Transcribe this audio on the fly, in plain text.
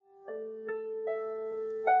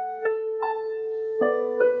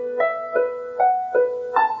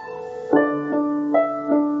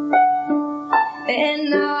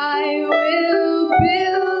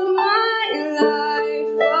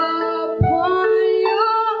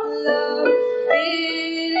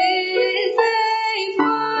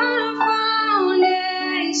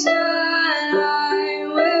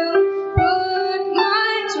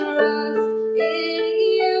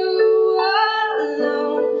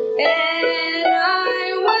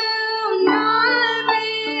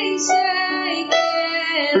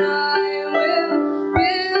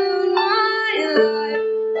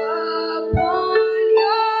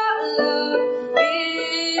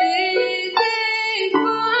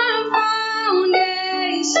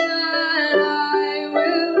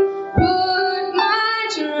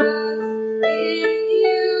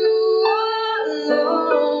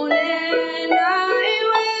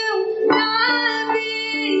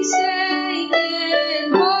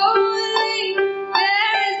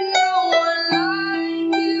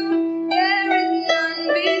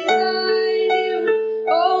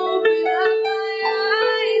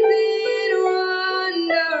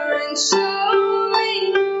and show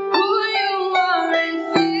me who you are and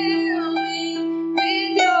fill me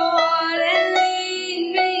with your heart and lead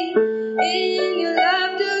me in your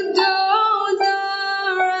love to those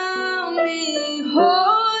around me.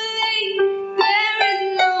 Holy, there is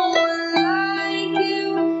no one like you.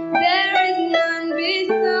 There is none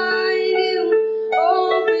beside you.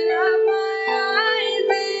 Open up my eyes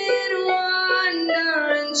in wonder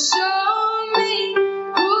and show me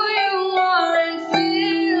who you are and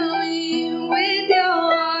fill me with your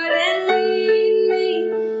heart and lead me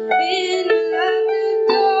in your love to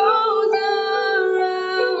those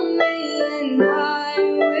around me. And I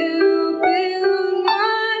will build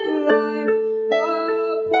my life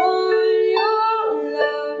upon your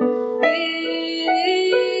love. It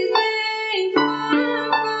is a firm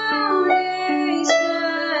foundation.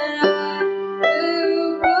 I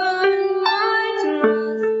will put my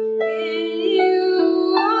trust in you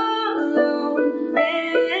alone,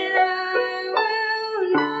 and I will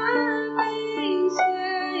not be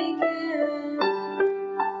shaken.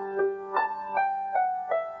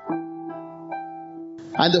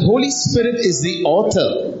 And the Holy Spirit is the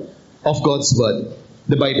author of God's Word,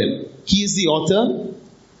 the Bible. He is the author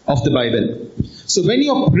of the Bible. So when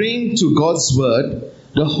you're praying to God's Word,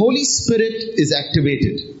 the Holy Spirit is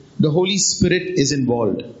activated. The Holy Spirit is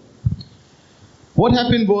involved. What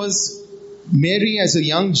happened was, Mary, as a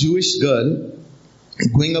young Jewish girl,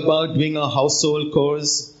 going about doing her household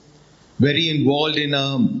chores, very involved in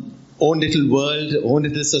her own little world, own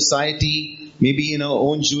little society, maybe in her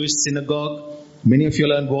own Jewish synagogue. Many of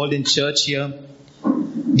you are involved in church here.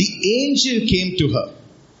 The angel came to her.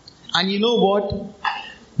 And you know what?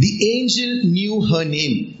 The angel knew her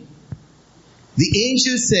name. The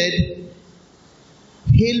angel said,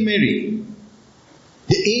 Hail Mary.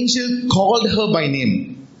 The angel called her by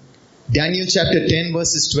name. Daniel chapter 10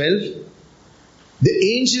 verses 12. The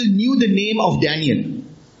angel knew the name of Daniel.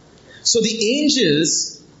 So the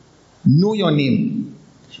angels know your name,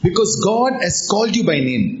 because God has called you by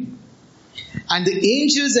name. And the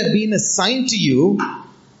angels have been assigned to you.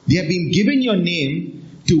 They have been given your name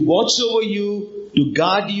to watch over you, to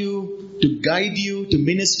guard you, to guide you, to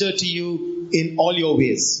minister to you in all your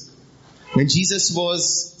ways. When Jesus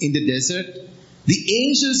was in the desert, the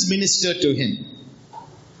angels ministered to him.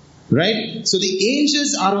 Right? So the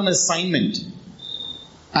angels are on assignment.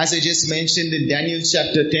 As I just mentioned in Daniel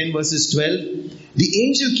chapter 10 verses 12, the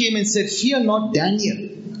angel came and said, Fear not,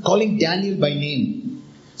 Daniel, calling Daniel by name.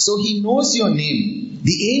 So he knows your name.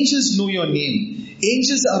 The angels know your name.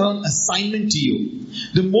 Angels are on assignment to you.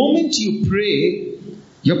 The moment you pray,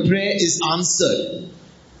 your prayer is answered.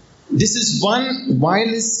 This is one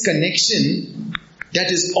wireless connection that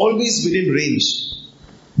is always within range.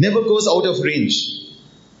 Never goes out of range.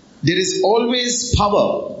 There is always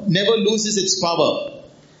power. Never loses its power.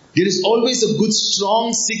 There is always a good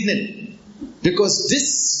strong signal. Because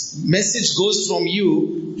this message goes from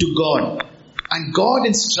you to God. And God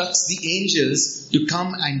instructs the angels to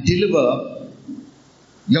come and deliver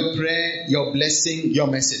your prayer, your blessing, your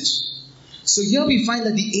message. So here we find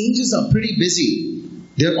that the angels are pretty busy.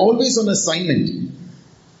 They're always on assignment.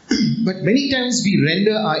 But many times we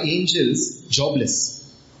render our angels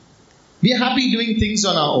jobless. We are happy doing things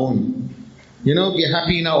on our own. We are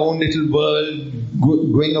happy in our own little world,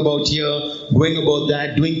 going about here, going about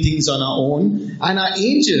that, doing things on our own. And our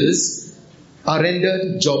angels are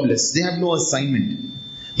rendered jobless. They have no assignment.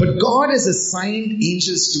 But God has assigned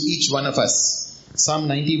angels to each one of us. Psalm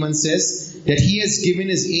 91 says that He has given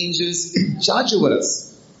His angels charge over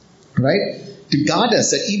us. Right? To guard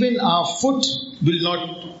us, that even our foot will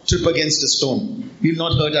not trip against a stone. We will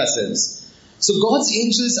not hurt ourselves. So God's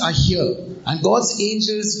angels are here. And God's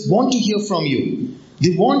angels want to hear from you.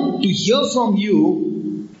 They want to hear from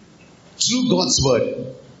you through God's word.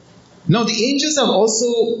 Now the angels are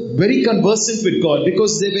also very conversant with God,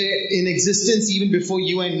 because they were in existence even before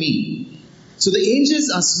you and me. So the angels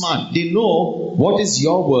are smart. They know what is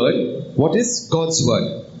your word, what is God's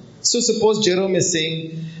word. So suppose Jerome is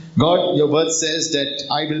saying, God, your word says that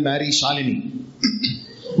I will marry Shalini.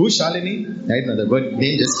 Who's Shalini? I don't know, the word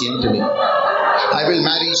name just came to me. I will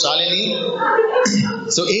marry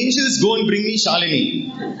Shalini. So angels go and bring me Shalini.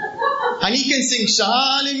 And he can sing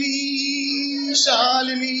Shalini,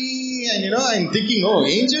 Shalini. And I'm thinking, oh,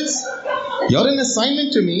 angels, you're an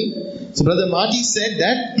assignment to me. So Brother Marty said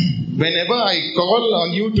that whenever I call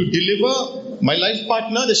on you to deliver my life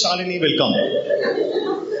partner, the Shalini will come.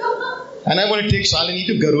 And I want to take Shalini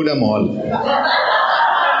to Garuda Mall.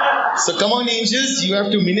 So come on, angels, you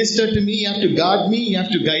have to minister to me, you have to guard me, you have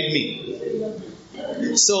to guide me.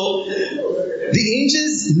 So the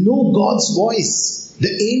angels know God's voice. The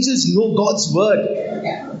angels know God's word.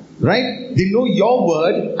 Right? They know your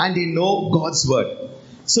word and they know God's word.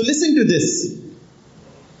 So listen to this.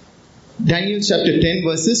 Daniel chapter 10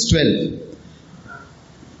 verses 12.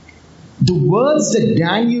 The words that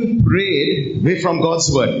Daniel prayed were from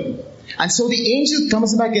God's word. And so the angel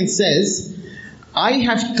comes back and says, I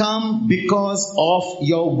have come because of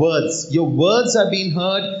your words. Your words have been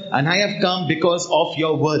heard and I have come because of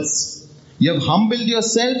your words. You have humbled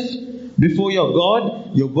yourself before your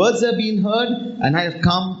God. Your words have been heard and I have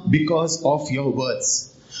come because of your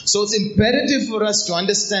words. So it's imperative for us to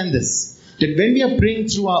understand this. That when we are praying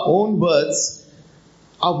through our own words,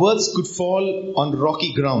 our words could fall on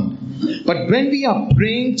rocky ground. But when we are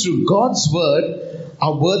praying through God's word,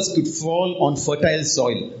 our words could fall on fertile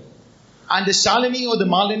soil. And the Shalini or the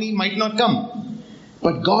Malini might not come.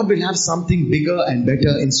 But God will have something bigger and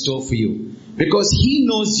better in store for you. Because He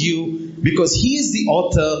knows you, because He is the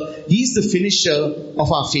author, He is the finisher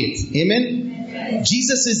of our faith. Amen?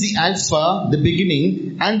 Jesus is the Alpha, the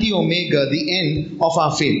beginning, and the Omega, the end of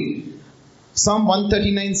our faith. Psalm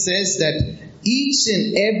 139 says that each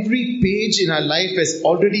and every page in our life has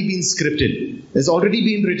already been scripted. Has already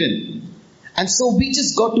been written. And so we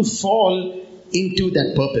just got to fall into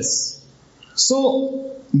that purpose.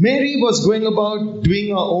 So Mary was going about doing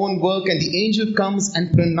her own work and the angel comes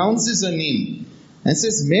and pronounces her name and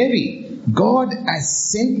says, Mary, God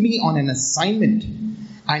has sent me on an assignment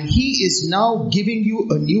and He is now giving you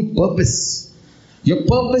a new purpose. Your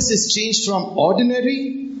purpose is changed from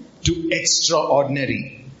ordinary to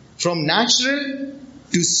extraordinary. From natural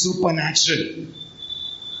to supernatural.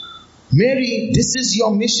 Mary, this is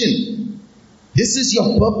your mission. This is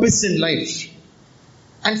your purpose in life.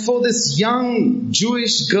 And for this young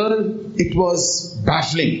Jewish girl, it was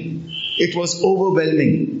baffling. It was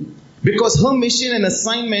overwhelming. Because her mission and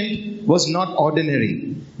assignment was not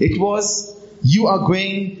ordinary. It was, you are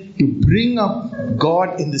going to bring up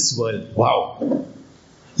God in this world. Wow.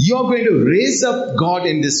 You are going to raise up God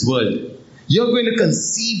in this world. You're going to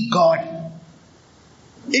conceive God.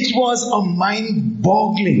 It was a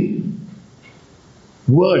mind-boggling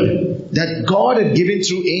word that God had given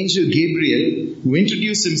through angel Gabriel, who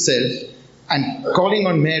introduced himself and calling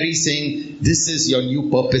on Mary saying, this is your new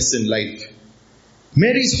purpose in life.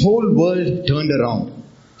 Mary's whole world turned around.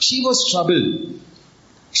 She was troubled.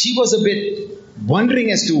 She was a bit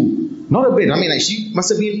wondering as to, not a bit, she must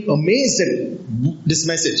have been amazed at this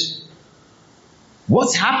message.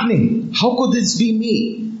 What's happening? How could this be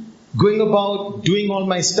me? Going about, doing all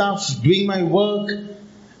my stuff, doing my work.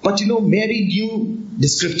 But Mary knew the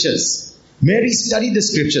scriptures. Mary studied the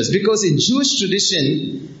scriptures because in Jewish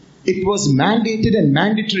tradition, it was mandated and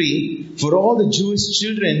mandatory for all the Jewish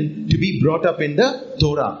children to be brought up in the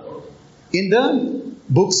Torah. In the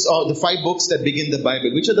books, or the 5 books that begin the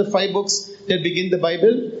Bible. Which are the 5 books that begin the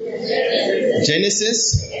Bible?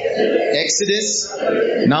 Genesis, Exodus,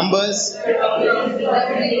 Numbers,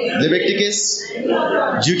 Leviticus,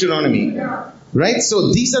 Deuteronomy. Right?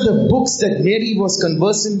 So these are the books that Mary was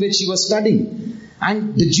conversant with, she was studying.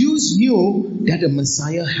 And the Jews knew that a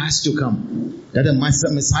Messiah has to come. That a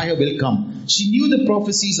Messiah will come. She knew the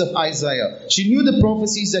prophecies of Isaiah. She knew the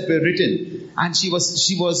prophecies that were written. And she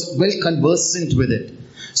was well conversant with it.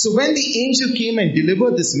 So when the angel came and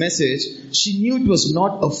delivered this message, she knew it was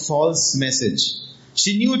not a false message.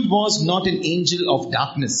 She knew it was not an angel of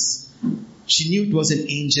darkness. She knew it was an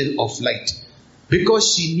angel of light.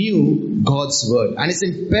 Because she knew God's word. And it's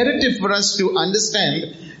imperative for us to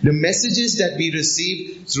understand the messages that we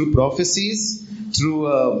receive through prophecies,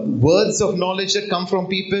 through words of knowledge that come from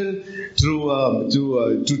people,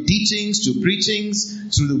 through teachings, through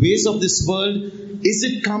preachings, through the ways of this world. Is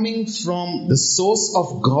it coming from the source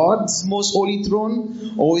of God's most holy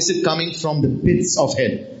throne, or is it coming from the pits of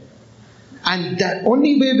hell? And the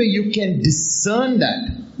only way where you can discern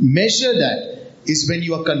that, measure that, is when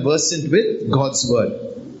you are conversant with God's word.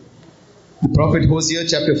 The prophet Hosea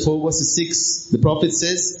chapter 4 verse 6, the prophet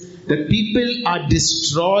says that people are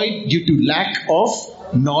destroyed due to lack of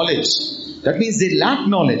knowledge. That means they lack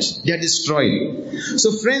knowledge. They are destroyed.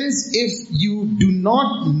 So friends, if you do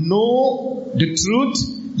not know the truth,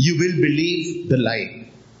 you will believe the lie.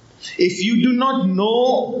 If you do not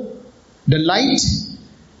know the light,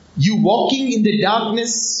 you walking in the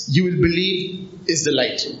darkness, you will believe is the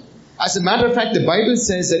light. As a matter of fact, the Bible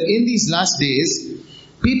says that in these last days,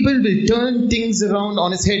 people will turn things around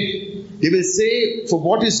on its head. They will say, for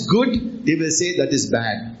what is good, they will say that is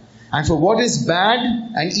bad. And for what is bad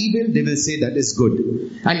and evil, they will say that is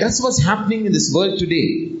good. And that's what's happening in this world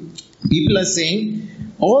today. People are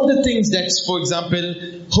saying, all the things that's, for example,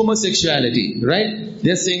 homosexuality, right?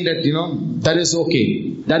 They're saying that, that is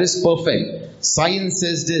okay. That is perfect. Science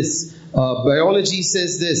says this. Biology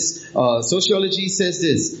says this. Sociology says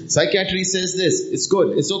this. Psychiatry says this. It's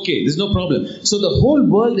good. It's okay. There's no problem. So the whole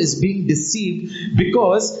world is being deceived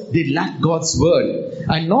because they lack God's word.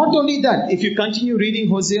 And not only that, if you continue reading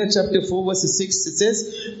Hosea chapter 4 verse 6, it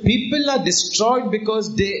says, people are destroyed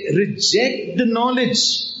because they reject the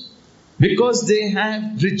knowledge. Because they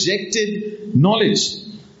have rejected knowledge.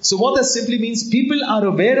 So what that simply means, people are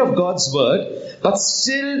aware of God's word, but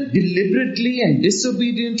still deliberately and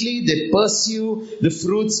disobediently they pursue the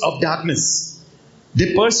fruits of darkness.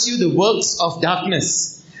 They pursue the works of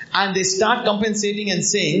darkness. And they start compensating and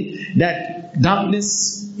saying that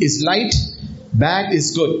darkness is light, bad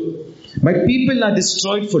is good. My people are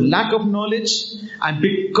destroyed for lack of knowledge, and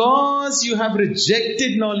because you have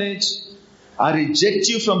rejected knowledge, I reject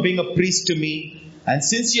you from being a priest to me. And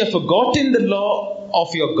since you have forgotten the law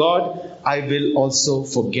of your God, I will also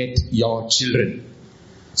forget your children.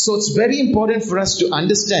 So it's very important for us to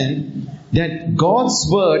understand that God's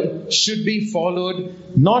word should be followed,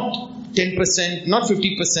 not 10%, not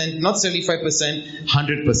 50%, not 75%,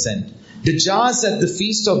 100%. The jars at the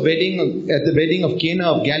feast of the wedding of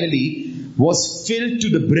Cana of Galilee was filled to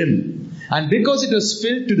the brim. And because it was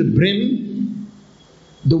filled to the brim,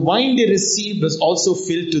 the wine they received was also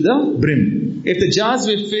filled to the brim. If the jars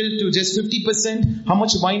were filled to just 50%, how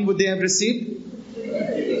much wine would they have received?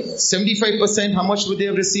 75%, how much would they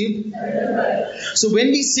have received? So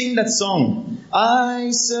when we sing that song,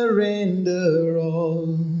 I surrender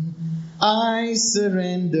all, I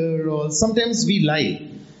surrender all, sometimes we lie.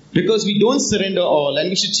 Because we don't surrender all, and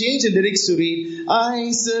we should change the lyrics to read,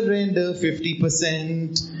 I surrender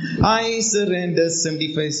 50%, I surrender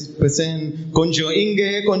 75%, konjo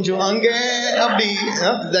inge, konjo ange, abdi.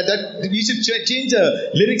 That we should change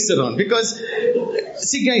the lyrics around. Because,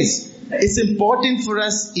 see guys, it's important for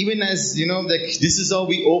us, even as, like this is how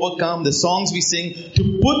we overcome the songs we sing,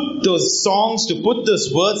 to put those songs, to put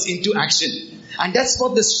those words into action. And that's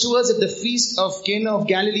what the stewards at the feast of Cana of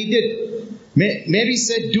Galilee did. Mary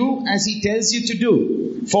said, do as he tells you to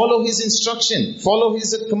do. Follow his instruction. Follow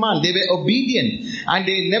his command. They were obedient. And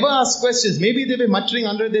they never asked questions. Maybe they were muttering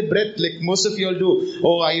under their breath like most of you all do.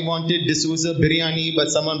 Oh, I wanted D'Souza biryani, but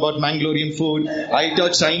someone bought Mangalorean food. I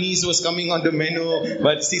thought Chinese was coming on the menu,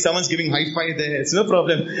 but see, someone's giving high five there. It's no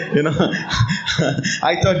problem.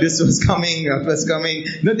 I thought this was coming, that was coming.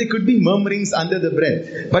 No, there could be murmurings under the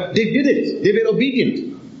breath. But they did it. They were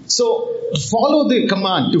obedient. So, follow the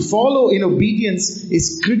command. To follow in obedience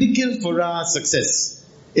is critical for our success.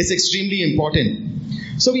 It's extremely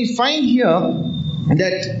important. So we find here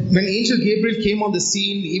that when Angel Gabriel came on the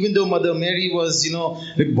scene, even though Mother Mary was,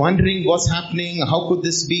 wondering what's happening, how could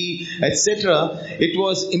this be, etc., it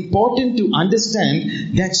was important to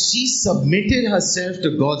understand that she submitted herself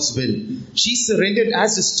to God's will. She surrendered,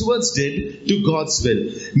 as the stewards did, to God's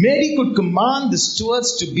will. Mary could command the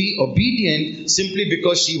stewards to be obedient simply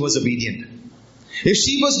because she was obedient. If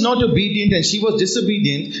she was not obedient and she was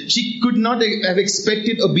disobedient, she could not have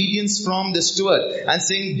expected obedience from the steward and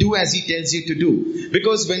saying, do as he tells you to do.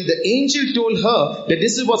 Because when the angel told her that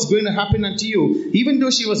this is what's going to happen unto you, even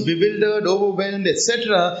though she was bewildered, overwhelmed,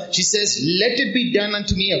 etc., she says, let it be done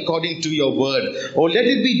unto me according to your word. Or let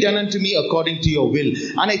it be done unto me according to your will.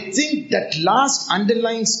 And I think that last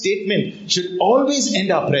underlying statement should always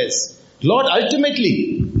end our prayers. Lord,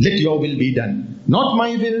 ultimately, let your will be done. Not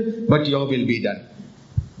my will, but your will be done.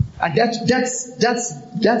 And that's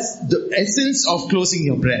the essence of closing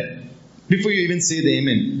your prayer. Before you even say the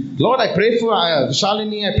amen. Lord, I pray for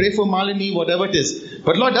Shalini, I pray for Malini, whatever it is.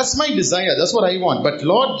 But Lord, that's my desire. That's what I want. But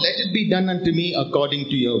Lord, let it be done unto me according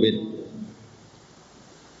to your will.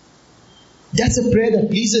 That's a prayer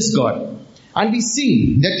that pleases God. And we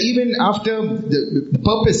see that even after the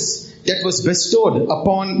purpose that was bestowed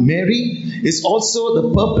upon Mary is also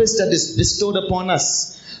the purpose that is bestowed upon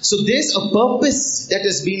us. So there's a purpose that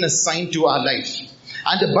has been assigned to our life.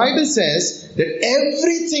 And the Bible says that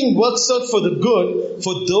everything works out for the good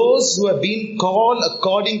for those who have been called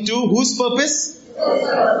according to whose purpose?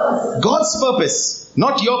 God's purpose.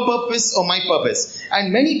 Not your purpose or my purpose.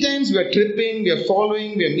 And many times we are tripping, we are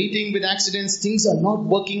falling, we are meeting with accidents, things are not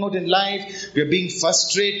working out in life, we are being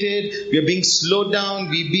frustrated, we are being slowed down,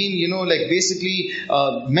 we've been, basically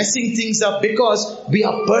messing things up because we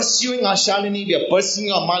are pursuing our Shalini, we are pursuing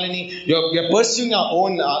our Malini, we are pursuing our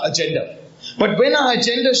own agenda. But when our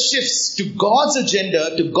agenda shifts to God's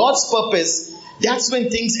agenda, to God's purpose, that's when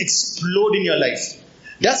things explode in your life.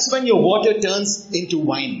 That's when your water turns into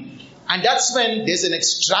wine. And that's when there's an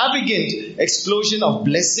extravagant explosion of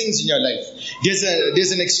blessings in your life.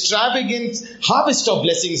 There's an extravagant harvest of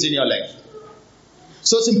blessings in your life.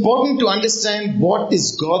 So it's important to understand what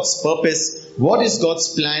is God's purpose, what is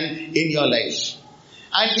God's plan in your life.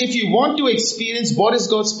 And if you want to experience what is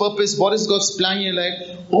God's purpose, what is God's plan in your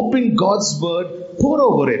life, open God's word, pour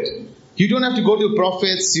over it. You don't have to go to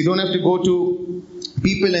prophets, you don't have to go to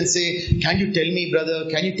people and say, can you tell me, brother,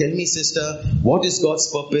 can you tell me, sister, what is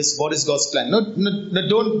God's purpose, what is God's plan? No,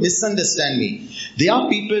 don't misunderstand me. There are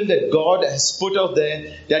people that God has put out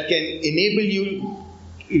there that can enable you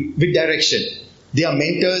with direction. There are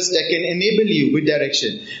mentors that can enable you with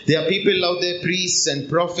direction. There are people out there, priests and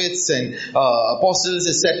prophets and apostles,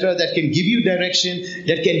 etc., that can give you direction,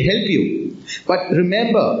 that can help you. But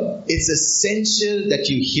remember, it's essential that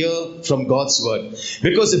you hear from God's word.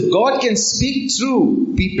 Because if God can speak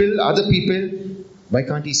through people, other people, why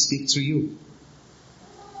can't He speak through you?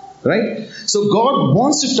 Right? So God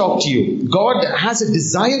wants to talk to you. God has a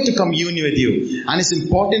desire to commune with you. And it's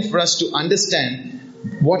important for us to understand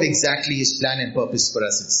what exactly His plan and purpose for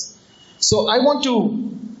us is. So I want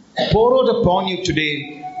to pour out upon you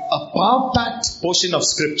today a power-packed portion of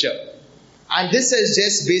scripture. And this has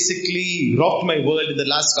just basically rocked my world in the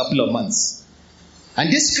last couple of months.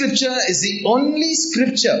 And this scripture is the only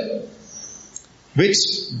scripture which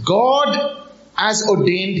God has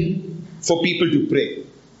ordained for people to pray.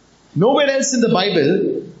 Nowhere else in the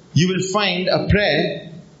Bible you will find a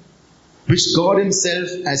prayer which God Himself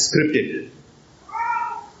has scripted.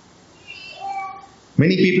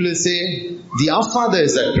 Many people will say, the Our Father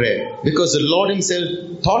is that prayer, because the Lord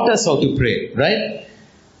Himself taught us how to pray, right?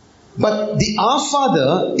 But the Our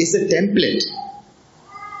Father is a template.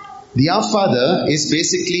 The Our Father is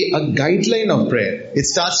basically a guideline of prayer. It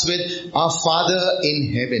starts with Our Father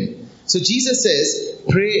in heaven. So Jesus says,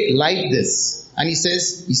 pray like this. And He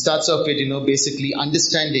starts off with, basically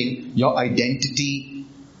understanding your identity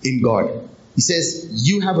in God. He says,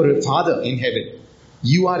 you have a Father in heaven.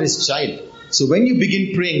 You are His child. So when you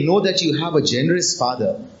begin praying, know that you have a generous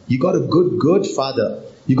Father. You got a good Father.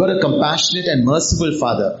 You got a compassionate and merciful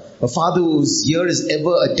Father. A Father whose ear is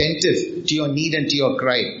ever attentive to your need and to your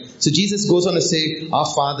cry. So Jesus goes on to say, Our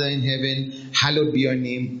Father in heaven, hallowed be your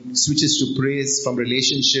name. Switches to praise, from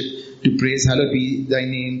relationship to praise. Hallowed be thy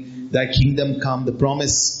name. Thy kingdom come. The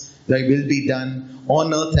promise, thy will be done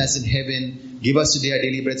on earth as in heaven. Give us today our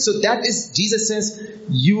daily bread. So that is, Jesus says,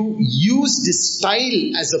 you use this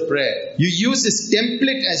style as a prayer. You use this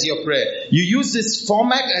template as your prayer. You use this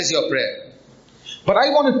format as your prayer. But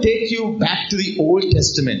I want to take you back to the Old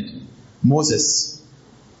Testament. Moses'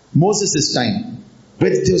 time.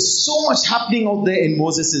 But there's so much happening out there in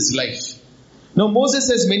Moses' life. Now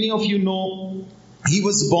Moses, as many of you know, he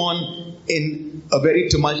was born in a very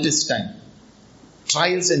tumultuous time.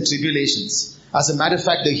 Trials and tribulations. As a matter of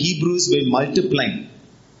fact, the Hebrews were multiplying.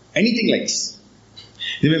 Anything like this.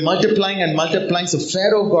 They were multiplying and multiplying. So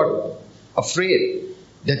Pharaoh got afraid.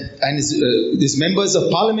 And his members of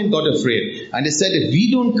parliament got afraid. And they said, if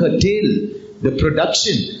we don't curtail the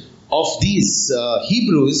production of these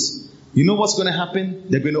Hebrews, you know what's going to happen?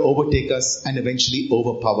 They're going to overtake us and eventually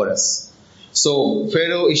overpower us. So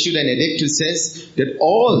Pharaoh issued an edict which says that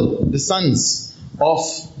all the sons of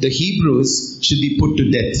the Hebrews should be put to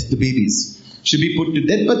death, the babies. Should be put to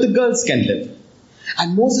death, but the girls can live.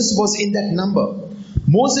 And Moses was in that number.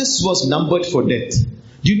 Moses was numbered for death.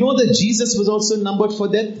 Do you know that Jesus was also numbered for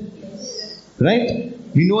death? Right?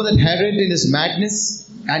 We know that Herod, in his madness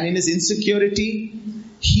and in his insecurity,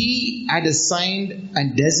 he had assigned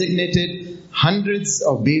and designated hundreds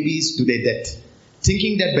of babies to their death,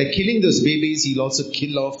 thinking that by killing those babies, he'll also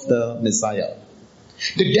kill off the Messiah.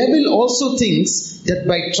 The devil also thinks that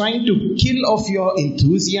by trying to kill off your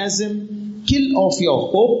enthusiasm, kill off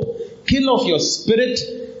your hope, kill off your spirit,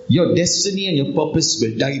 your destiny and your purpose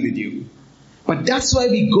will die with you. But that's why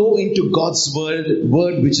we go into God's word,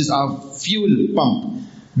 which is our fuel pump,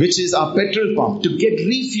 which is our petrol pump, to get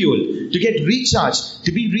refueled, to get recharged,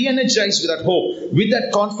 to be re-energized with that hope, with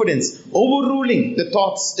that confidence, overruling the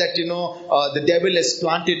thoughts that, the devil has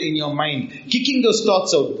planted in your mind, kicking those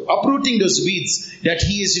thoughts out, uprooting those weeds that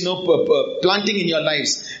he is, planting in your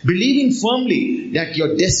lives, believing firmly that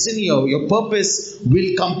your destiny or your purpose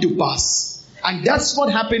will come to pass. And that's what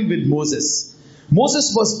happened with Moses.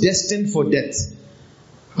 Moses was destined for death.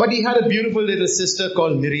 But he had a beautiful little sister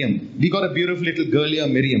called Miriam. We got a beautiful little girl here,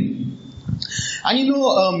 Miriam.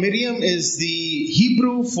 And Miriam is the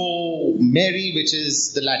Hebrew for Mary, which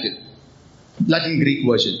is the Latin Greek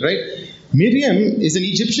version, right? Miriam is an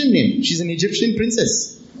Egyptian name. She's an Egyptian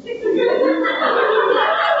princess.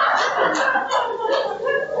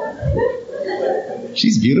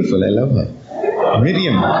 She's beautiful. I love her.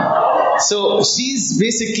 Miriam. So she's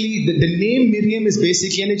basically, the name Miriam is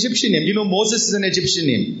basically an Egyptian name. You know, Moses is an Egyptian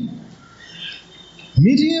name.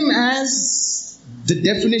 Miriam, as the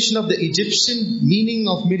definition of the Egyptian meaning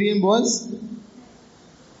of Miriam was,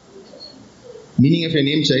 meaning of your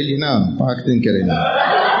name, child, you know,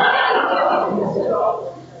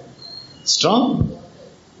 strong?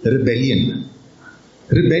 Rebellion.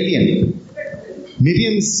 Rebellion.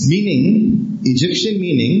 Miriam's meaning, Egyptian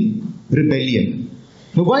meaning, rebellion.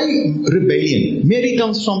 Now why rebellion? Mary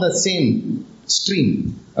comes from that same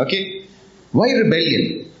stream. Okay? Why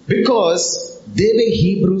rebellion? Because they were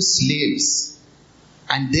Hebrew slaves.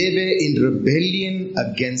 And they were in rebellion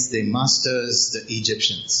against their masters, the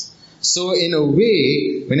Egyptians. So in a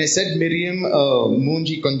way, when I said Miriam,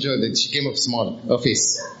 Moonji Konja, she came up small, her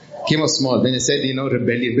face came up small. When I said,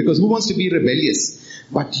 rebellion. Because who wants to be rebellious?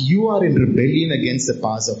 But you are in rebellion against the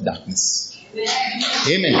powers of darkness.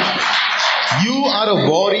 Amen. You are a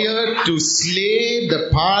warrior to slay the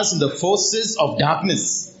powers and the forces of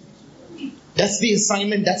darkness. That's the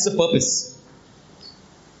assignment, that's the purpose.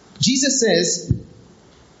 Jesus says,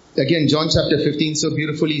 again, John chapter 15 so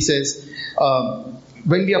beautifully says,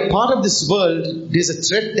 when we are part of this world, there's a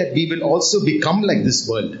threat that we will also become like this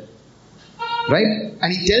world. Right?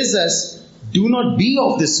 And he tells us, do not be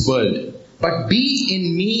of this world, but be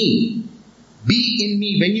in me. Be in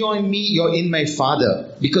me. When you are in me, you're in my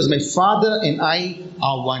Father. Because my Father and I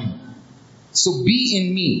are one. So be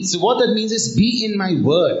in me. So what that means is be in my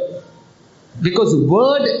word. Because the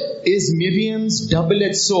word is Miriam's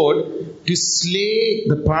double-edged sword to slay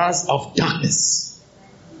the powers of darkness.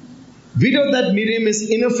 Without that, Miriam is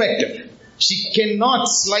ineffective. She cannot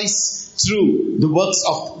slice through the works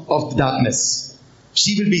of darkness.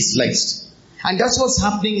 She will be sliced. And that's what's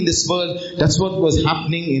happening in this world. That's what was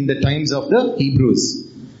happening in the times of the Hebrews.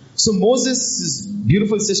 So Moses'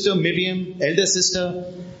 beautiful sister Miriam, elder sister,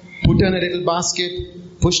 put her in a little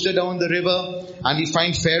basket, pushed her down the river, and we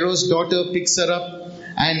find Pharaoh's daughter picks her up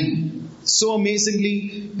and so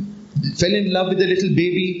amazingly fell in love with the little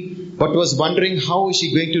baby, but was wondering how is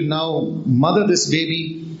she going to now mother this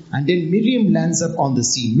baby. And then Miriam lands up on the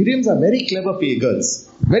scene. Miriams are very clever girls,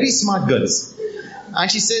 very smart girls. And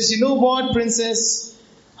she says, you know what, princess?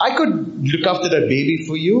 I could look after that baby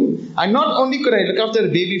for you. And not only could I look after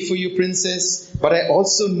the baby for you, princess, but I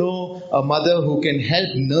also know a mother who can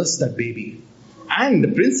help nurse that baby. And the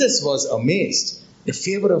princess was amazed. The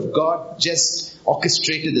favor of God just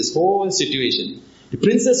orchestrated this whole situation. The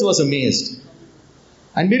princess was amazed.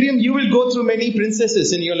 And Miriam, you will go through many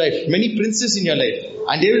princesses in your life, many princes in your life.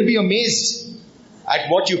 And they will be amazed at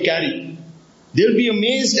what you carry. They'll be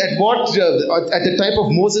amazed at at the type of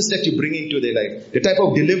Moses that you bring into their life. The type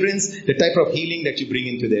of deliverance, the type of healing that you bring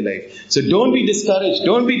into their life. So don't be discouraged.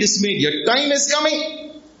 Don't be dismayed. Your time is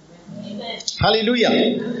coming. Amen.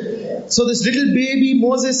 Hallelujah. So this little baby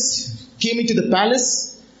Moses came into the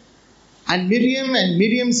palace. And Miriam and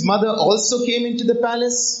Miriam's mother also came into the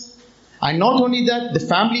palace. And not only that, the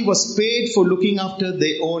family was paid for looking after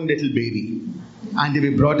their own little baby. And they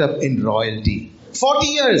were brought up in royalty. 40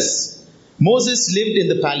 years. Moses lived in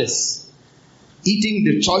the palace, eating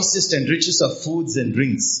the choicest and richest of foods and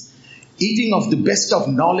drinks, eating of the best of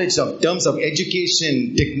knowledge of terms of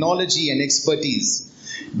education, technology and expertise,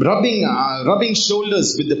 rubbing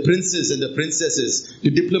shoulders with the princes and the princesses, the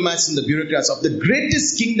diplomats and the bureaucrats of the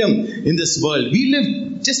greatest kingdom in this world. We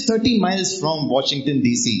live just 30 miles from Washington,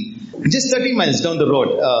 D.C. Just 30 miles down the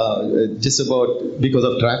road, just about because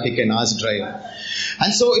of traffic and hours drive.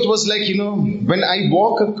 And so it was like, when I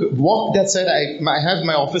walk that side, I have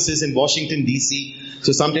my offices in Washington, D.C.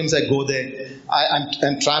 So sometimes I go there.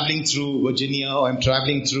 I'm traveling through Virginia, or I'm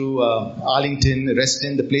traveling through Arlington,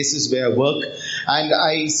 Reston, the places where I work. And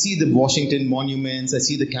I see the Washington monuments, I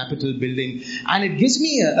see the Capitol building. And it gives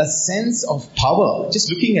me a sense of power, just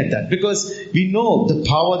looking at that. Because we know the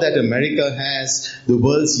power that America has, the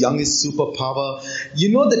world's youngest superpower.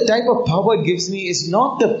 The type of power it gives me is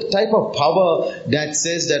not the type of power that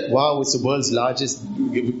says that, wow, it's the world's largest,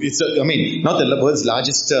 not the world's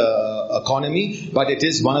largest economy, but it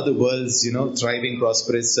is one of the world's, thriving,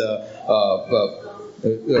 prosperous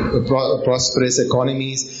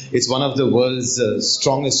economies. It's one of the world's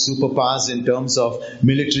strongest superpowers in terms of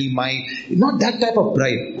military might. Not that type of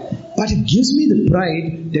pride. But it gives me the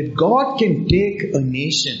pride that God can take a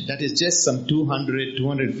nation that is just some 200,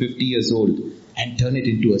 250 years old and turn it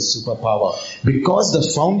into a superpower. Because the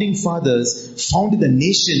founding fathers founded the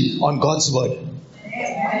nation on God's word.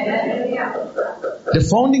 The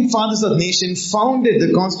founding fathers of the nation founded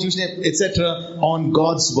the constitution, etc. on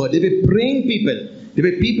God's word. They were praying people. They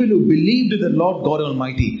were people who believed in the Lord God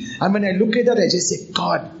Almighty. And when I look at that, I just say,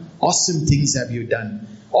 God, awesome things have you done.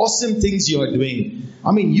 Awesome things you are doing.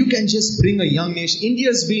 I mean, you can just bring a young nation.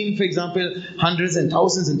 India's been, for example, hundreds and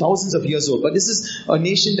thousands of years old. But this is a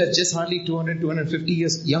nation that's just hardly 250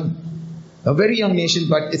 years young. A very young nation,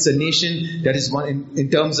 but it's a nation that is one in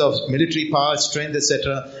terms of military power, strength,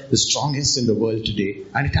 etc., the strongest in the world today.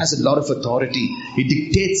 And it has a lot of authority. It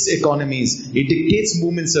dictates economies. It dictates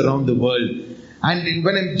movements around the world. And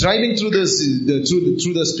when I'm driving through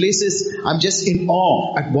those places, I'm just in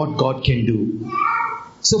awe at what God can do.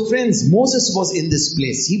 So friends, Moses was in this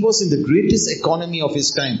place. He was in the greatest economy of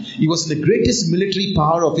his time. He was in the greatest military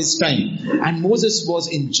power of his time. And Moses was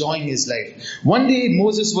enjoying his life. One day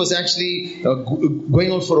Moses was actually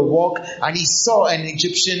going out for a walk, and he saw an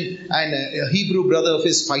Egyptian and a Hebrew brother of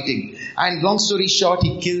his fighting. And long story short,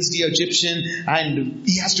 he kills the Egyptian and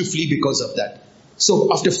he has to flee because of that.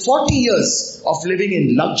 So after 40 years of living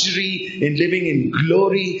in luxury, in living in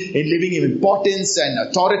glory, in living in importance and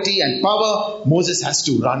authority and power, Moses has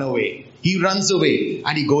to run away. He runs away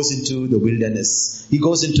and he goes into the wilderness. He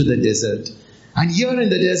goes into the desert. And here in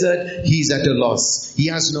the desert, he is at a loss. He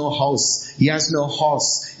has no house. He has no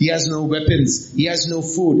horse. He has no weapons. He has no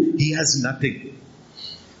food. He has nothing.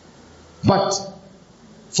 But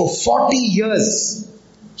for 40 years,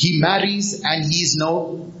 he marries and he is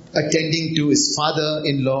now attending to his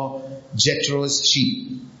father-in-law Jethro's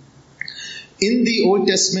sheep. In the Old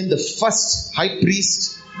Testament, the first high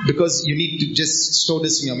priest, because you need to just store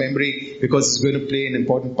this in your memory because it's going to play an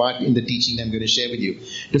important part in the teaching I'm going to share with you.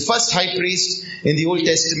 The first high priest in the Old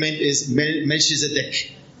Testament is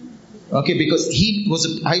Melchizedek. Okay, because he was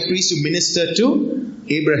a high priest who ministered to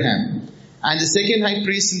Abraham. And the second high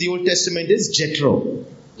priest in the Old Testament is Jethro,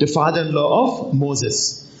 the father-in-law of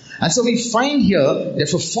Moses. And so we find here that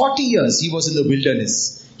for 40 years he was in the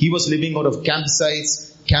wilderness. He was living out of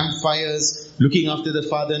campsites, campfires, looking after the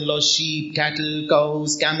father-in-law's sheep, cattle,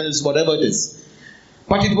 cows, camels, whatever it is.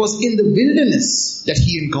 But it was in the wilderness that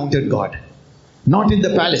he encountered God, not in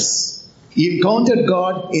the palace. He encountered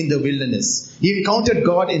God in the wilderness. He encountered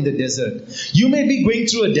God in the desert. You may be going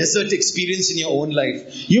through a desert experience in your own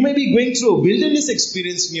life. You may be going through a wilderness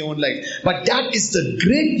experience in your own life. But that is the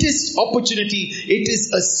greatest opportunity. It is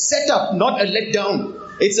a setup, not a letdown.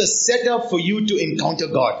 It's a setup for you to encounter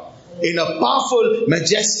God in a powerful,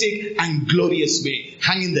 majestic and glorious way.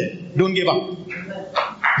 Hang in there. Don't give up.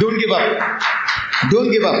 Don't give up. Don't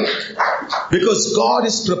give up. Because God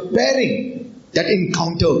is preparing that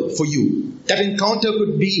encounter for you. That encounter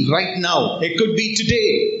could be right now. It could be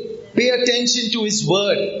today. Pay attention to His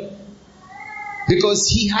word. Because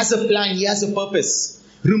He has a plan. He has a purpose.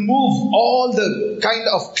 Remove all the kind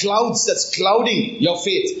of clouds that's clouding your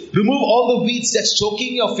faith. Remove all the weeds that's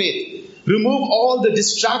choking your faith. Remove all the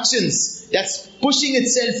distractions that's pushing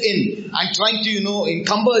itself in and trying to,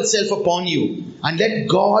 encumber itself upon you. And let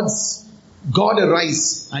God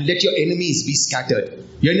arise and let your enemies be scattered.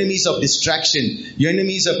 Your enemies of distraction, your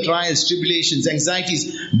enemies of trials, tribulations,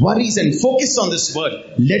 anxieties, worries, and focus on this word.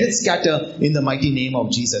 Let it scatter in the mighty name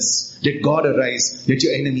of Jesus. Let God arise. Let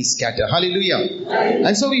your enemies scatter. Hallelujah.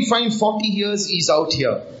 And so we find 40 years he's out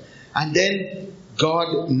here. And then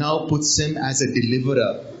God now puts him as a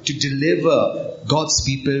deliverer to deliver God's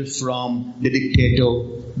people from the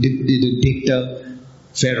dictator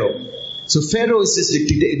Pharaoh. So Pharaoh is this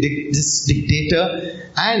dictator,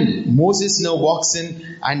 and Moses now walks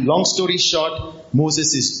in, and long story short,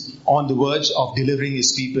 Moses is on the verge of delivering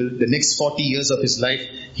his people. The next 40 years of his life,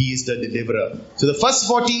 he is the deliverer. So the first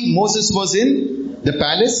 40, Moses was in the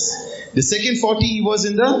palace. The second 40, he was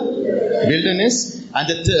in the wilderness. And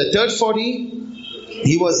the third 40,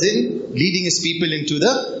 he was in leading his people into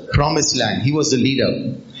the promised land. He was the leader.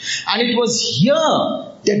 And it was here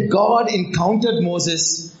that God encountered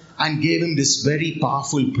Moses and gave him this very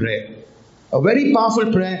powerful prayer. A very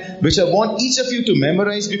powerful prayer which I want each of you to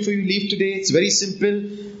memorize before you leave today. It's very simple.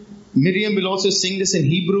 Miriam will also sing this in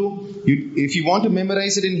Hebrew. If you want to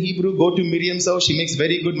memorize it in Hebrew, go to Miriam's house. She makes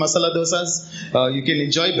very good masala dosas. You can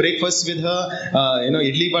enjoy breakfast with her.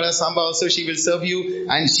 Idli vada samba also she will serve you.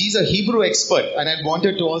 And she's a Hebrew expert. And I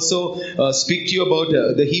wanted to also speak to you about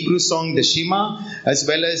the Hebrew song, the Shema, as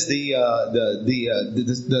well as the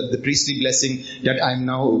priestly blessing that I'm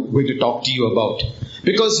now going to talk to you about.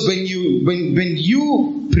 Because when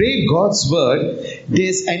you pray God's word,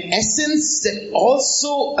 there's an essence that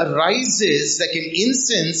also arises like an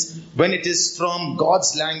incense when it is from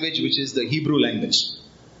God's language, which is the Hebrew language.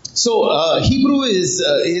 So Hebrew is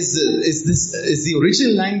the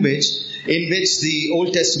original language in which the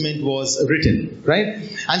Old Testament was written, right?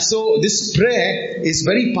 And so this prayer is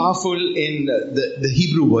very powerful in the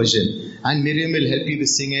Hebrew version. and Miriam will help you to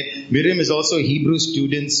sing it. Miriam is also a Hebrew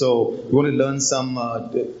student, so you want to learn some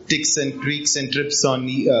ticks and creaks and trips on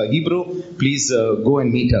Hebrew, please go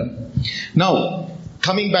and meet her. Now,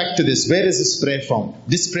 coming back to this, where is this prayer found?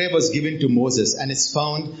 This prayer was given to Moses and is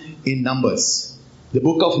found in Numbers. The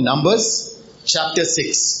book of Numbers, chapter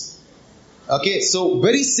 6. Okay, so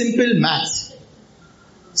very simple math.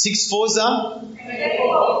 6 fours are?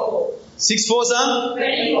 24. 6 fours are?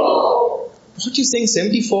 24. What you saying,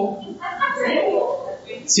 74?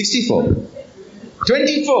 64.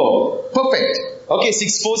 24. Perfect. Okay,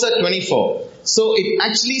 6 fours are 24. So it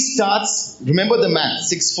actually starts, remember the math,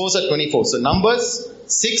 6 fours are 24. So Numbers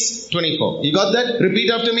 6, 24. You got that?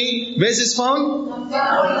 Repeat after me. Where is this found?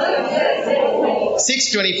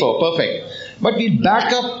 6, 24. Perfect. But we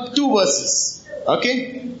back up 2 verses.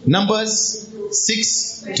 Okay? Numbers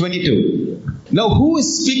 6, 22. Now who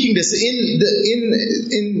is speaking this? In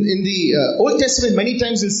the Old Testament, many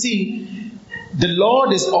times you'll see the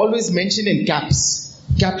Lord is always mentioned in caps,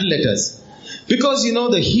 capital letters. Because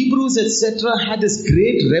the Hebrews etc. had this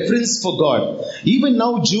great reverence for God. Even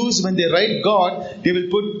now Jews, when they write God, they will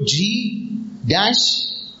put G-D.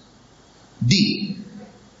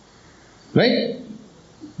 Right?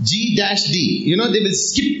 G-D. They will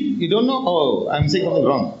skip. You don't know? Oh, I'm saying something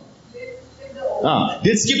wrong.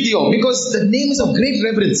 They'll skip the O because the name is of great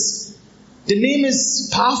reverence. The name is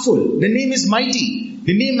powerful. The name is mighty.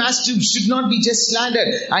 The name should not be just slandered.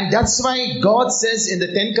 And that's why God says in the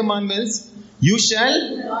 10 Commandments, you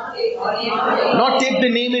shall not take the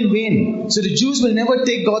name in vain. So the Jews will never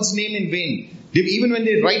take God's name in vain. Even when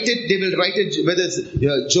they write it, they will write it, whether it's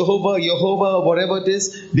Jehovah, or whatever it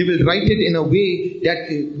is, they will write it in a way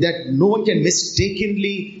that no one can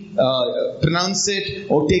mistakenly pronounce it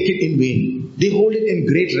or take it in vain. They hold it in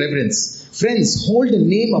great reverence. Friends, hold the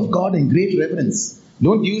name of God in great reverence.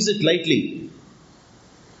 Don't use it lightly.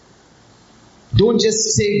 Don't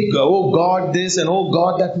just say, oh God this and oh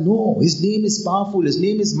God that. No, His name is powerful. His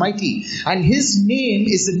name is mighty. And His name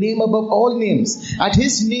is the name above all names. At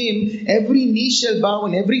His name, every knee shall bow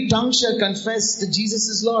and every tongue shall confess that Jesus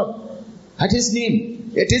is Lord. At His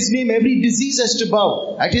name. At His name, every disease has to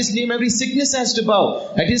bow. At His name, every sickness has to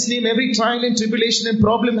bow. At His name, every trial and tribulation and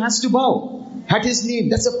problem has to bow. At His name.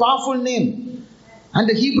 That's a powerful name. And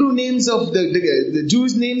the Hebrew names of the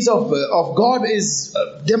Jews' names of God is,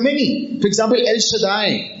 there are many. For example, El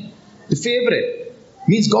Shaddai, the favorite,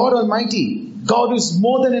 means God Almighty. God who's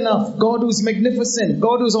more than enough. God who's magnificent.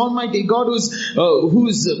 God who's almighty. God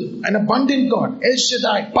who's an abundant God. El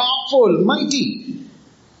Shaddai, powerful, mighty.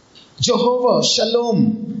 Jehovah,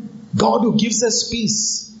 Shalom, God who gives us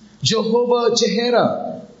peace. Jehovah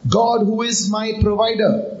Jireh, God who is my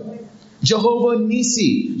provider. Jehovah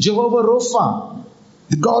Nisi, Jehovah Rapha,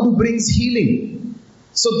 the God who brings healing.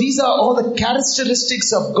 So these are all the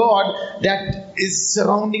characteristics of God that is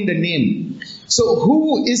surrounding the name. So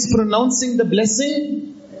who is pronouncing the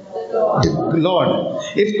blessing? The Lord.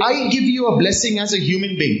 If I give you a blessing as a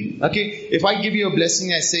human being, okay, if I give you a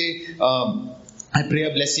blessing, I say, I pray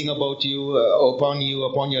a blessing about you, upon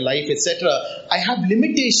your life, etc. I have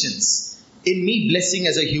limitations in me blessing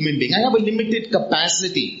as a human being. I have a limited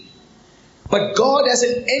capacity. But God has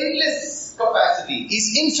an endless capacity.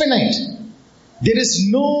 He's infinite. There is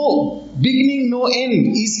no beginning, no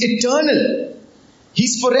end. He's eternal.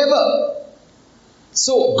 He's forever.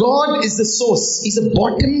 So God is the source. He's a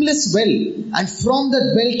bottomless well. And from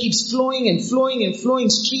that well keeps flowing and flowing and flowing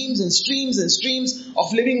streams and streams and streams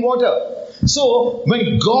of living water. So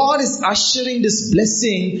when God is ushering this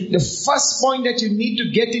blessing, the first point that you need to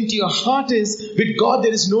get into your heart is, with God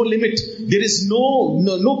there is no limit. There is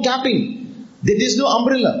no capping. There is no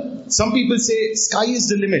umbrella. Some people say sky is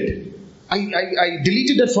the limit. I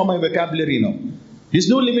deleted that from my vocabulary now. There's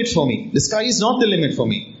no limit for me. The sky is not the limit for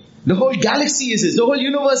me. The whole galaxy is His. The whole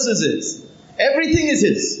universe is His. Everything is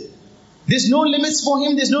His. There's no limits for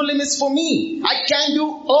Him. There's no limits for me. I can do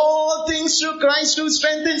all things through Christ who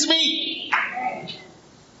strengthens me.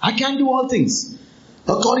 I can do all things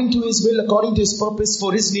according to His will, according to His purpose,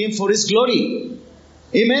 for His name, for His glory.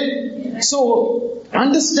 Amen. So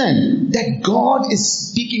understand that God is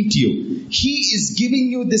speaking to you. He is giving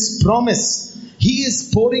you this promise. He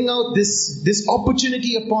is pouring out this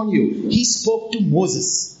opportunity upon you. He spoke to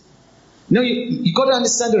Moses. Now you got to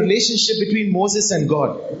understand the relationship between Moses and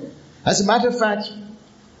God. As a matter of fact,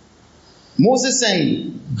 Moses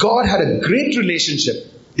and God had a great relationship.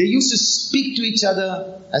 They used to speak to each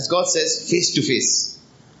other, as God says, face to face.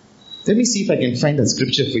 Let me see if I can find that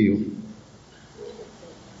scripture for you.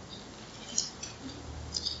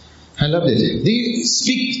 I loved it. They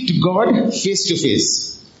speak to God face to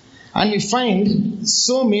face. And we find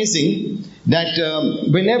so amazing that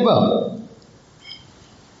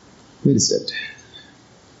where is it?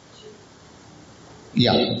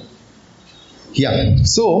 Yeah.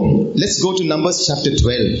 So let's go to Numbers chapter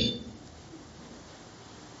 12.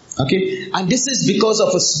 Okay, and this is because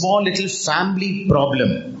of a small little family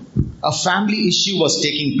problem. A family issue was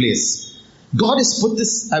taking place. God has put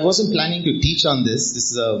this. I wasn't planning to teach on this.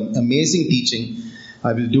 This is an amazing teaching.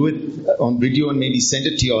 I will do it on video and maybe send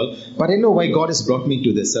it to you all. But I know why God has brought me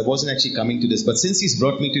to this. I wasn't actually coming to this. But since He's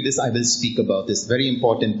brought me to this, I will speak about this. Very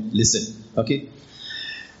important. Listen. Okay.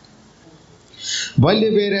 While they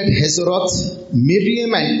were at Hazeroth,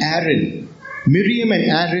 Miriam and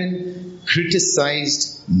Aaron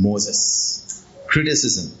criticized Moses.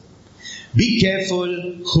 Criticism. Be careful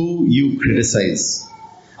who you criticize.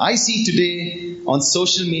 I see today on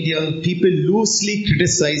social media people loosely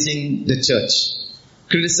criticizing the church,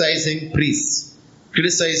 criticizing priests,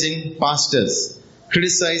 criticizing pastors,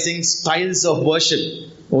 criticizing styles of worship.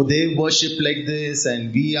 Oh, they worship like this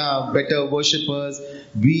and we are better worshippers.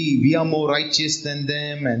 We are more righteous than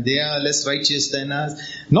them and they are less righteous than us.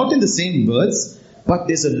 Not in the same words, but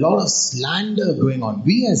there's a lot of slander going on.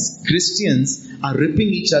 We as Christians are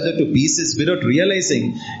ripping each other to pieces without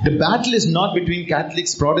realizing the battle is not between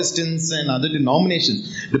Catholics, Protestants and other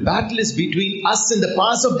denominations. The battle is between us and the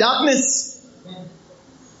powers of darkness.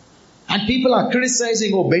 And people are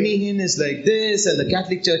criticizing, oh, Benny Hinn is like this, and the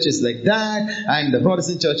Catholic Church is like that, and the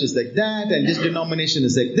Protestant Church is like that, and this denomination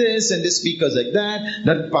is like this, and this speaker is like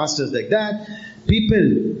that pastor is like that.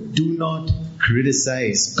 People, do not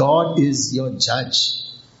criticize. God is your judge.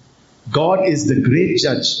 God is the great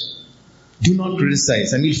judge. Do not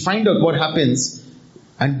criticize. And we'll find out what happens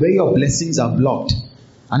and where your blessings are blocked.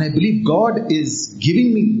 And I believe God is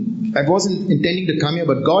giving me, I wasn't intending to come here,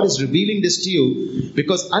 but God is revealing this to you,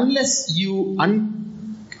 because unless you unclog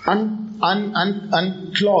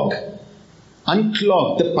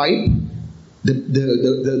the pipe,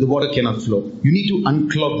 the water cannot flow. You need to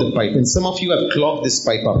unclog the pipe. And some of you have clogged this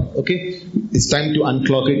pipe up. Okay? It's time to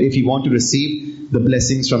unclog it if you want to receive the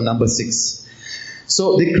blessings from number 6.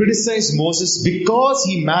 So they criticized Moses because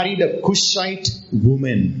he married a Cushite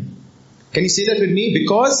woman. Can you say that with me?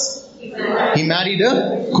 Because he married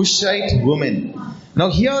a Cushite woman. Now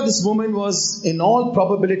here this woman was in all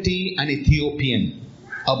probability an Ethiopian,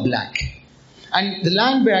 a black. And the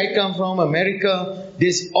land where I come from, America,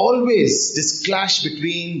 there's always this clash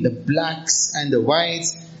between the blacks and the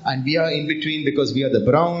whites. And we are in between because we are the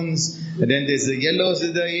browns. And then there's the yellows,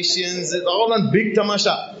 the Asians. It's all on big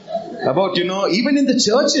tamasha. About, even in the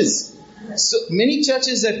churches. So many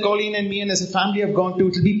churches that Colleen and me and as a family have gone to,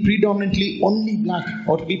 it will be predominantly only black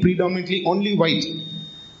or to be predominantly only white.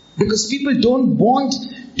 Because people don't want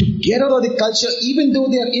to get out of the culture even though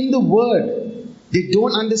they are in the Word. They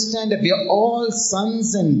don't understand that we are all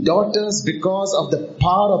sons and daughters because of the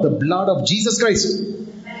power of the blood of Jesus Christ.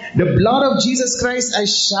 The blood of Jesus Christ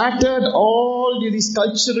has shattered all these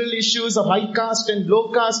cultural issues of high caste and low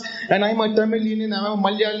caste. And I'm a Tamil Indian, I'm a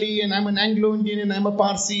Malayali, and I'm an Anglo-Indian, and I'm a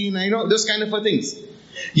Parsi, and those kind of things.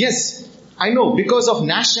 Yes, I know, because of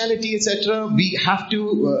nationality, etc., we have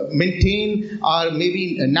to maintain our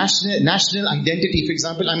maybe national identity. For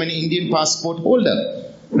example, I'm an Indian passport holder.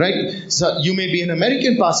 Right? So you may be an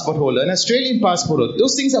American passport holder, an Australian passport holder.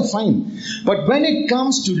 Those things are fine. But when it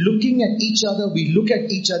comes to looking at each other, we look at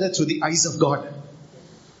each other through the eyes of God.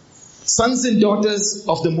 Sons and daughters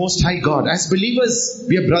of the Most High God. As believers,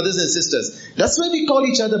 we are brothers and sisters. That's why we call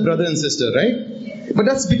each other brother and sister, right? But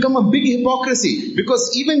that's become a big hypocrisy.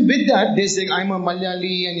 Because even with that, they say, I'm a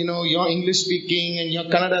Malayali and you're English speaking and you're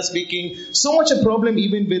Kannada speaking. So much a problem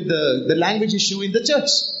even with the language issue in the church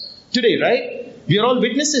today, right? We are all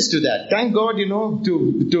witnesses to that. Thank God,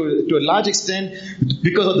 to a large extent,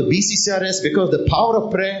 because of the BCCRS, because of the power of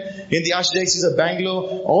prayer in the Archdiocese of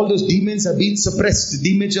Bangalore, all those demons have been suppressed. The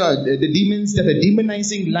demons that are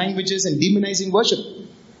demonizing languages and demonizing worship.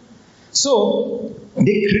 So,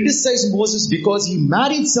 they criticized Moses because he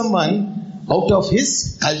married someone out of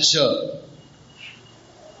his culture.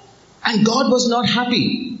 And God was not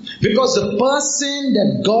happy. Because the person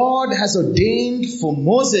that God has ordained for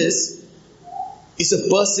Moses is a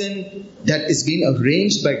person that is being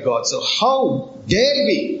arranged by God. So how dare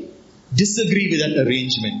we disagree with that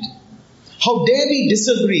arrangement? How dare we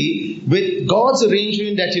disagree with God's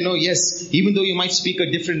arrangement that, yes, even though you might speak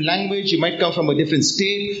a different language, you might come from a different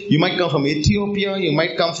state, you might come from Ethiopia, you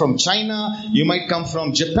might come from China, you might come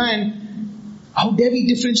from Japan. How dare we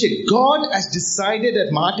differentiate? God has decided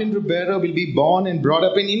that Martin Ribera will be born and brought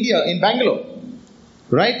up in India, in Bangalore.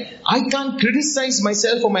 Right? I can't criticize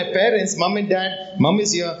myself or my parents, mom and dad. Mom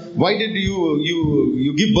is here. Why did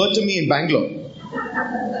you give birth to me in Bangalore?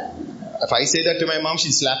 If I say that to my mom,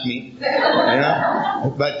 she'll slap me.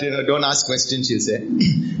 But don't ask questions, she'll say.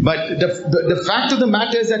 But the fact of the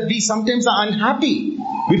matter is that we sometimes are unhappy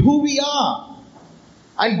with who we are.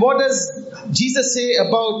 And what does Jesus say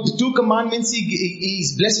about the 2 commandments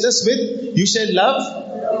He's blessed us with? You shall love.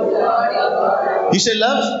 You shall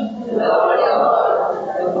love.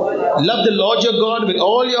 Love the Lord your God with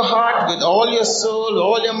all your heart, with all your soul, with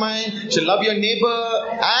all your mind. You shall love your neighbor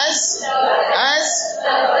as.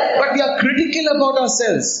 But we are critical about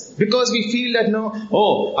ourselves because we feel that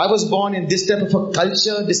I was born in this type of a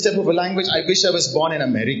culture, this type of a language. I wish I was born an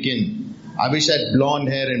American. I wish I had blonde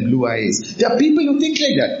hair and blue eyes. There are people who think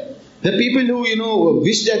like that. There are people who,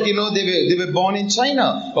 wish that, they were born in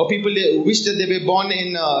China. Or people wish that they were born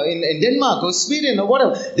in Denmark or Sweden or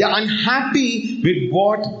whatever. They are unhappy with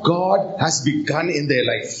what God has begun in their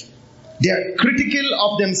life. They are critical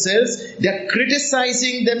of themselves. They are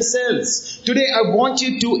criticizing themselves. Today I want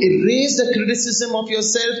you to erase the criticism of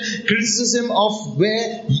yourself, criticism of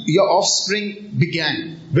where your offspring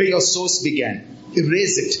began, where your source began.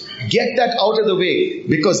 Erase it. Get that out of the way,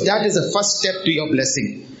 because that is the first step to your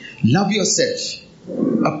blessing. Love yourself.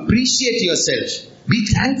 Appreciate yourself. Be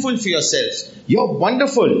thankful for yourself. You're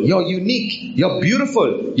wonderful. You're unique. You're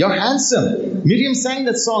beautiful. You're handsome. Miriam sang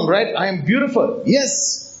that song, right? I am beautiful.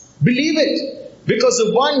 Yes. Believe it. Because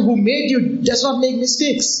the one who made you does not make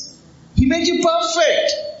mistakes. He made you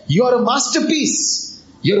perfect. You are a masterpiece.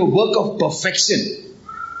 You're a work of perfection.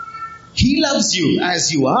 He loves you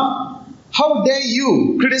as you are. How dare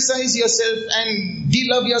you criticize yourself and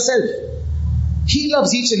de-love yourself? He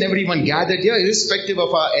loves each and every one gathered here, irrespective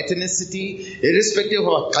of our ethnicity, irrespective of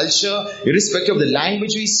our culture, irrespective of the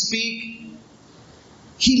language we speak.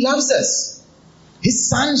 He loves us. His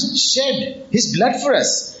Son shed His blood for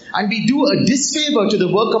us. And we do a disfavor to the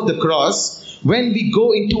work of the cross when we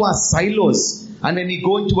go into our silos and when we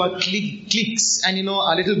go into our cliques and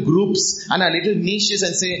our little groups and our little niches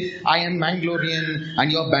and say, I am Mangalorean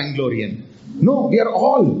and you're Bangalorean. No, we are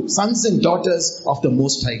all sons and daughters of the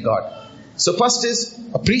Most High God. So first is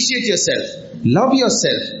appreciate yourself. Love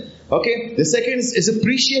yourself. Okay. The second is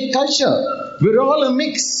appreciate culture. We're all a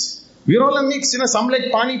mix. We're all a mix. Some like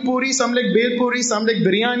pani puri, some like bel puri, some like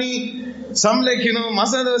biryani, some like,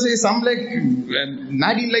 masala dosa, some like,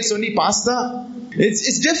 Nadine likes only pasta.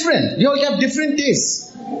 It's different. We all have different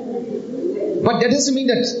tastes. But that doesn't mean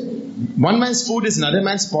that one man's food is another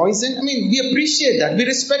man's poison. We appreciate that. We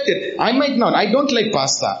respect it. I might not. I don't like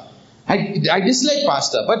pasta. I dislike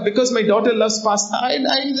pasta. But because my daughter loves pasta,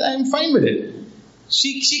 I'm fine with it.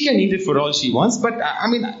 She can eat it for all she wants. But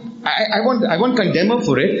I won't condemn her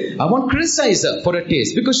for it. I won't criticize her for her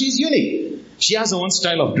taste because she's unique. She has her own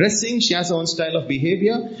style of dressing. She has her own style of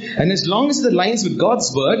behavior. And as long as it aligns with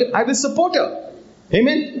God's word, I will support her.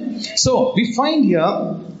 Amen. So we find here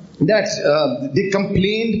that they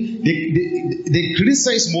complained, they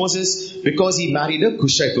criticized Moses because he married a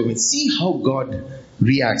Cushite woman. See how God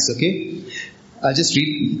reacts, okay? I'll just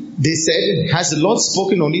read. They said, has the Lord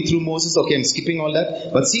spoken only through Moses? Okay, I'm skipping all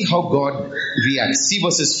that. But see how God reacts. See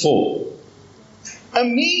verses 4.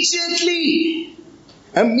 Immediately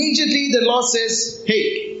the Lord says,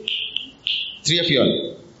 hey, 3 of you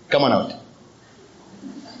all, come on out.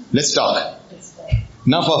 Let's talk.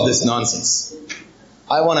 Enough of this nonsense.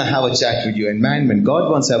 I want to have a chat with you. And man, when God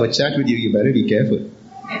wants to have a chat with you, you better be careful.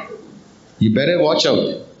 You better watch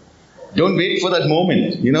out. Don't wait for that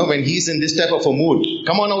moment, when He's in this type of a mood.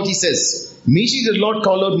 Come on out, He says. Immediately the Lord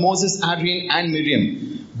called out Moses, Aaron and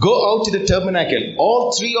Miriam. Go out to the tabernacle.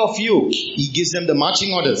 All 3 of you. He gives them the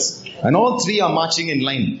marching orders. And all 3 are marching in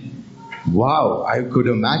line. Wow, I could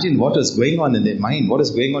imagine what was going on in their mind, what was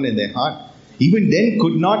going on in their heart. Even then,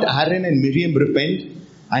 could not Aaron and Miriam repent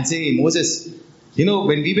and say, hey, Moses,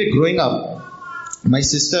 when we were growing up, my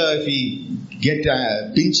sister, if we get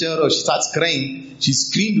a pinch her or she starts crying, she'll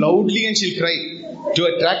scream loudly and she'll cry to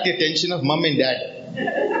attract the attention of mom and dad.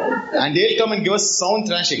 And they'll come and give us sound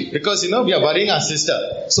thrashing because, we are worrying our sister.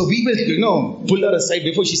 So we will, pull her aside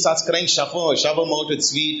before she starts crying, shove her mouth with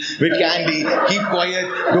sweet, with candy, keep quiet,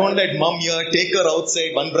 don't let mom hear, take her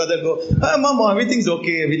outside. One brother go, mama, everything's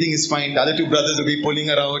okay, everything is fine. The other 2 brothers will be pulling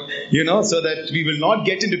her out, so that we will not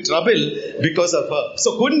get into trouble because of her.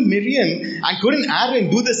 So couldn't Miriam and couldn't Aaron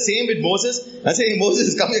do the same with Moses? And say, hey,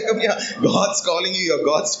 Moses, come here. God's calling you, you're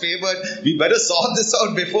God's favored. We better sort this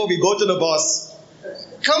out before we go to the boss.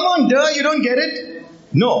 Come on, you don't get it?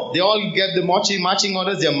 No, they all get the marching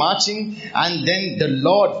orders, they're marching, and then the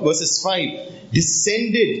Lord, verses 5,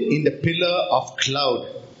 descended in the pillar of cloud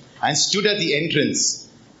and stood at the entrance.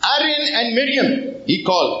 Aaron and Miriam, he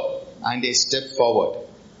called, and they stepped forward.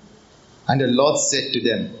 And the Lord said to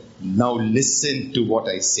them, now listen to what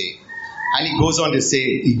I say. And he goes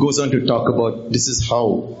on to talk about, this is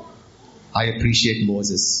how I appreciate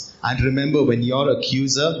Moses. And remember, when your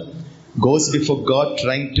accuser goes before God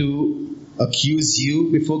trying to accuse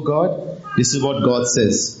you before God, this is what God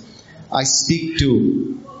says. I speak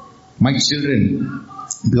to my children,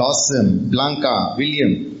 Blossom, Blanca,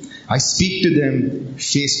 William. I speak to them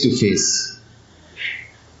face to face.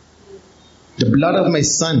 The blood of my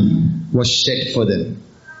son was shed for them.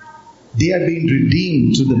 They have been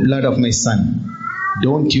redeemed through the blood of my son.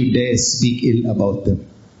 Don't you dare speak ill about them.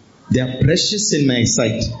 They are precious in my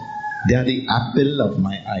sight. They are the apple of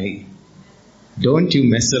my eye. Don't you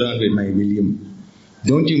mess around with my William.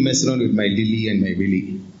 Don't you mess around with my Lily and my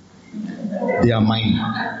Willie. They are mine.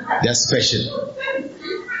 They are special.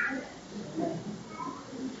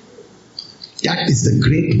 That is the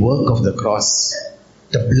great work of the cross.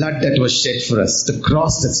 The blood that was shed for us. The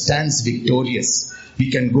cross that stands victorious. We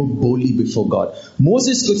can go boldly before God.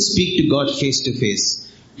 Moses could speak to God face to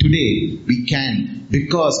face. Today we can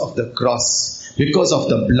because of the cross. Because of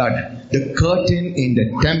the blood. The curtain in the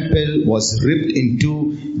temple was ripped in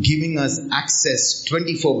two, giving us access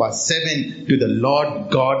 24/7 to the Lord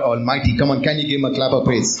God Almighty. Come on, can you give him a clap of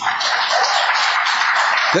praise?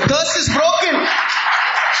 The curse is broken.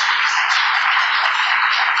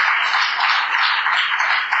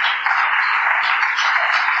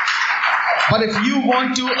 But if you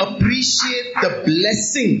want to appreciate the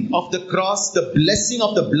blessing of the cross, the blessing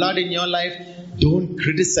of the blood in your life, don't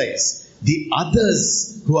criticize the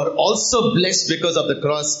others who are also blessed because of the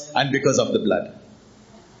cross and because of the blood.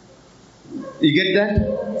 You get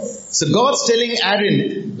that? So God's telling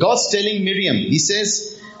Aaron, God's telling Miriam, he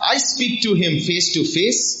says, I speak to him face to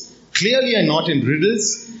face, clearly and not in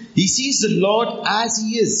riddles. He sees the Lord as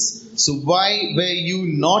he is. So why were you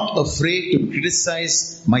not afraid to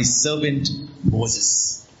criticize my servant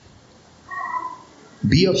Moses?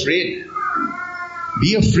 Be afraid.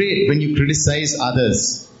 Be afraid when you criticize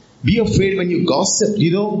others. Be afraid when you gossip.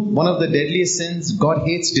 You know, one of the deadliest sins God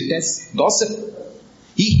hates, detests, gossip.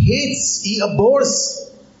 He hates, he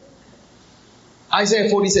abhors. Isaiah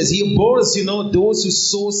 40 says, he abhors, those who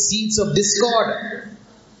sow seeds of discord,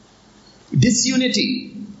 disunity.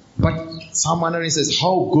 But Psalm 100 says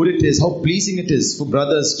how good it is, how pleasing it is for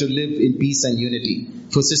brothers to live in peace and unity,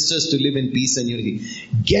 for sisters to live in peace and unity.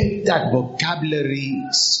 Get that vocabulary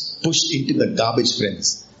pushed into the garbage,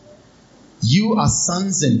 friends. You are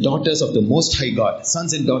sons and daughters of the Most High God.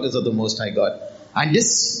 Sons and daughters of the Most High God. And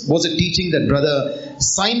this was a teaching that brother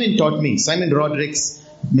Simon taught me. Simon Rodrigues,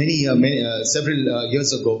 several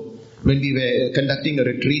years ago, when we were conducting a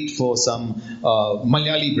retreat for some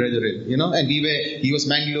Malayali brethren, and he was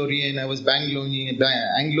Mangalorean, I was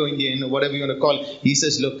Anglo-Indian, whatever you want to call. He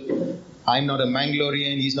says, look, I'm not a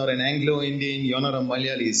Mangalorean, he's not an Anglo-Indian, you're not a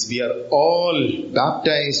Malayalis. We are all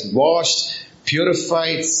baptized, washed,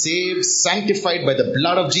 purified, saved, sanctified by the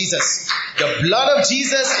blood of Jesus. The blood of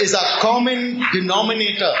Jesus is our common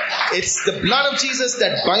denominator. It's the blood of Jesus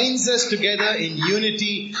that binds us together in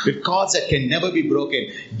unity with cords that can never be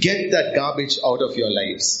broken. Get that garbage out of your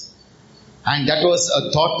lives. And that was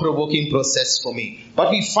a thought-provoking process for me.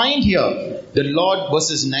 But we find here, the Lord,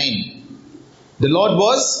 verses 9. The Lord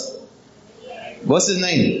was, verses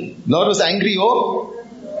 9. Lord was angry,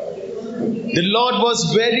 the Lord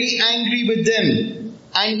was very angry with them.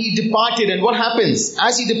 And he departed. And what happens?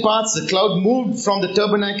 As he departs, the cloud moved from the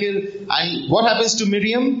tabernacle. And what happens to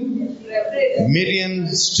Miriam? Miriam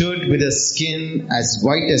stood with her skin as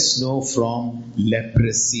white as snow from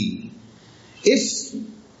leprosy. If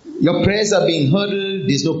your prayers are being hurdled,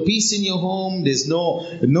 there's no peace in your home, there's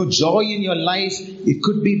no joy in your life, it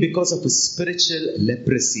could be because of a spiritual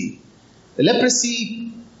leprosy. Leprosy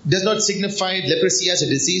does not signify leprosy as a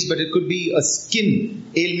disease, but it could be a skin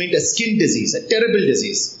ailment, a skin disease, a terrible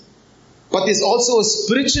disease. But there's also a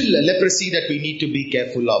spiritual leprosy that we need to be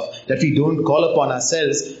careful of, that we don't call upon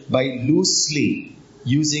ourselves by loosely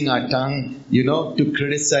using our tongue, to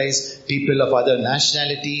criticize people of other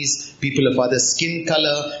nationalities, people of other skin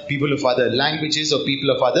color, people of other languages, or people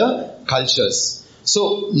of other cultures.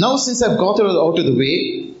 So now, since I've got it out of the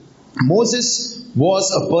way, Moses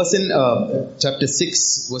was a person, chapter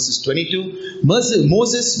 6 verses 22,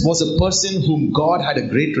 Moses was a person whom God had a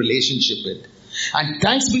great relationship with. And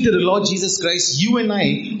thanks be to the Lord Jesus Christ, you and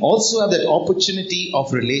I also have that opportunity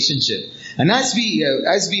of relationship. And as we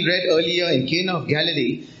read earlier in Cana of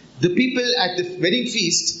Galilee, the people at the wedding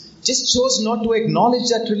feast just chose not to acknowledge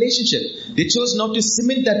that relationship. They chose not to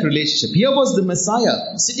cement that relationship. Here was the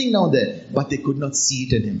Messiah sitting down there, but they could not see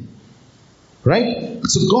it in him. Right?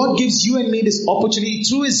 So God gives you and me this opportunity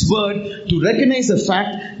through His word to recognize the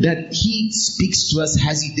fact that He speaks to us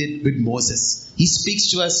as He did with Moses. He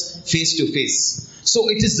speaks to us face to face. So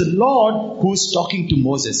it is the Lord who is talking to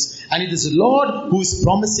Moses, and it is the Lord who is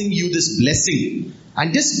promising you this blessing.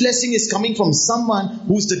 And this blessing is coming from someone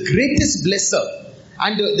who is the greatest blesser.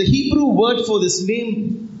 And the Hebrew word for this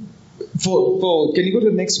name, can you go to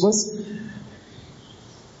the next verse?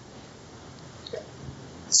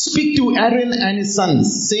 Speak to Aaron and his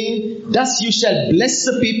sons, saying, thus you shall bless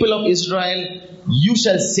the people of Israel, you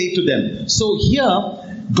shall say to them. So here,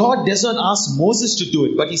 God does not ask Moses to do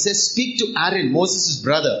it, but He says, speak to Aaron, Moses'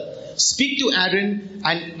 brother. Speak to Aaron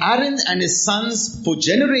and his sons for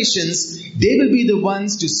generations. They will be the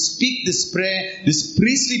ones to speak this prayer, this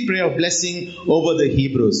priestly prayer of blessing over the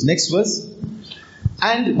Hebrews. Next verse.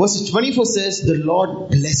 And verse 24 says, the Lord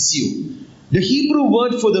bless you. The Hebrew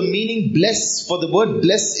word for the meaning bless, for the word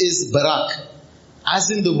bless is barak. As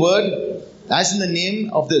in the name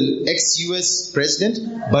of the ex-US president,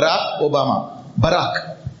 Barack Obama.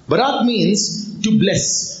 Barak. Barak means to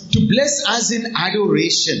bless. To bless as in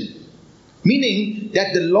adoration. Meaning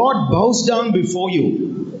that the Lord bows down before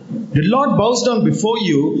you. The Lord bows down before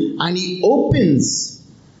you and He opens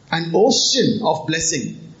an ocean of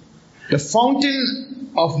blessing. The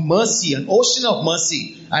fountain of mercy, an ocean of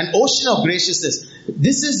mercy, an ocean of graciousness.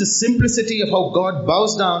 This is the simplicity of how God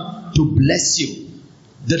bows down to bless you.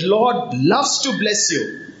 The Lord loves to bless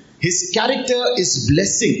you. His character is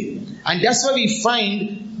blessing. And that's why we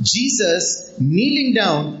find Jesus kneeling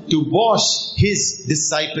down to wash His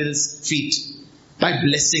disciples' feet by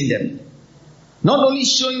blessing them. Not only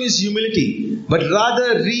showing His humility, but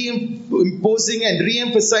rather reimposing and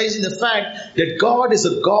re-emphasizing the fact that God is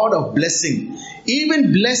a God of blessing.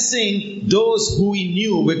 Even blessing those who He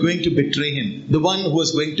knew were going to betray Him. The one who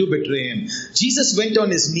was going to betray Him. Jesus went on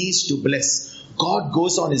His knees to bless. God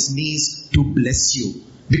goes on His knees to bless you.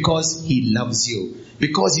 Because He loves you.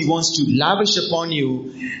 Because He wants to lavish upon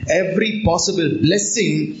you every possible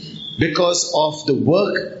blessing because of the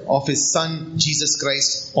work of His Son, Jesus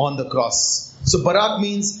Christ, on the cross. So Barak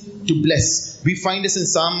means to bless. We find this in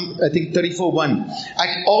Psalm, 34:1.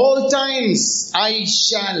 At all times I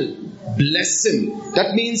shall bless Him.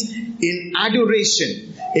 That means in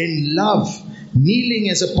adoration, in love, kneeling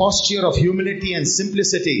as a posture of humility and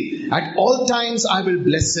simplicity. At all times I will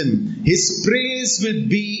bless Him. His praise will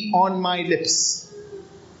be on my lips.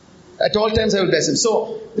 At all times I will bless Him.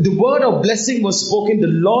 So the word of blessing was spoken. The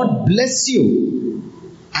Lord bless you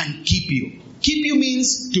and keep you. Keep you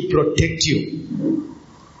means to protect you.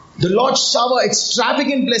 The Lord shower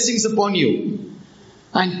extravagant blessings upon you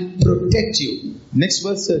and protect you. Next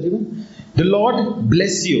verse, the Lord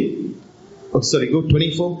bless you. Go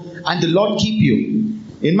 24. And the Lord keep you.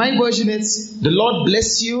 In my version it's, the Lord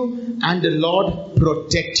bless you and the Lord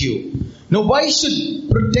protect you. Now why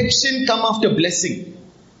should protection come after blessing?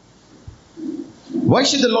 Why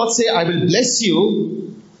should the Lord say, I will bless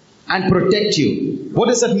you and protect you? What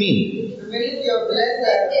does that mean? The minute you are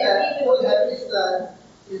blessed, whole happiness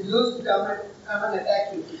is loose to come and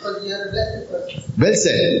attack you because you are a blessed person. Well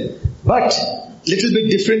said. But, little bit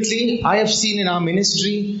differently, I have seen in our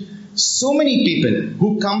ministry so many people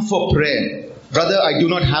who come for prayer. Brother, I do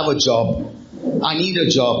not have a job. I need a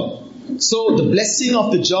job. So the blessing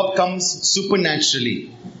of the job comes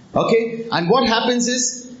supernaturally. Okay? And what happens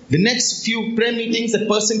is, the next few prayer meetings, the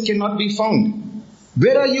person cannot be found.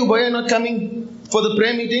 Where are you? Why are you not coming for the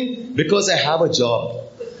prayer meeting? Because I have a job.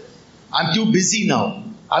 I'm too busy now.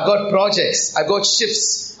 I've got projects. I've got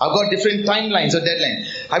shifts. I've got different timelines or deadlines.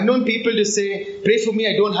 I've known people to say, pray for me,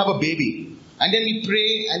 I don't have a baby. And then we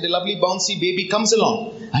pray and the lovely bouncy baby comes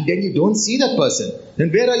along. And then you don't see that person.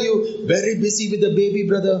 Then where are you? Very busy with the baby,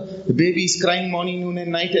 brother. The baby is crying morning, noon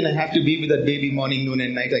and night and I have to be with that baby morning, noon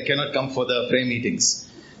and night. I cannot come for the prayer meetings.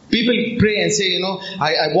 People pray and say,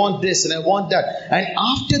 I want this and I want that. And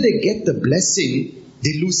after they get the blessing,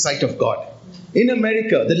 they lose sight of God. In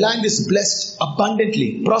America, the land is blessed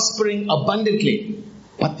abundantly, prospering abundantly.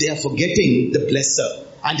 But they are forgetting the blesser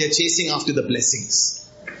and they are chasing after the blessings.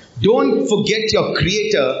 Don't forget your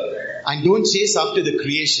Creator and don't chase after the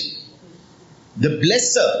creation. The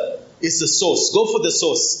blesser is the source. Go for the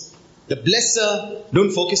source. The blesser,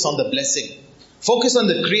 don't focus on the blessing. Focus on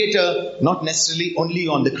the Creator, not necessarily only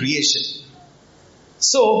on the creation.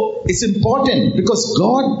 So, it's important because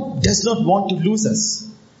God does not want to lose us.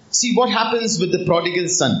 See what happens with the prodigal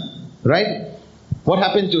son, right? What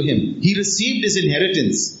happened to him? He received his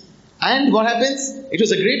inheritance. And what happens? It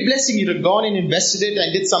was a great blessing. He had gone and invested it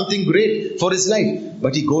and did something great for his life.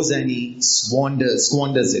 But he goes and he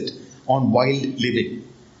squanders it on wild living.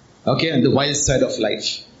 Okay, on the wild side of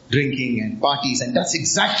life. drinking and parties, and that's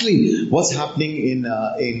exactly what's happening in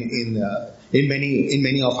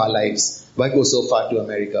many of our lives. Why go so far to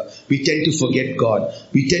America? We tend to forget God.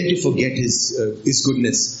 We tend to forget His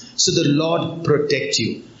goodness. So the Lord protect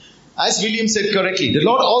you. As William said correctly, the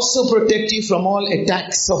Lord also protect you from all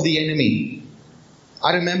attacks of the enemy.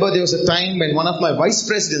 I remember there was a time when one of my vice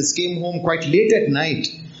presidents came home quite late at night.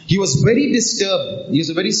 He was very disturbed. He was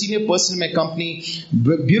a very senior person in my company,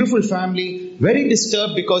 beautiful family, very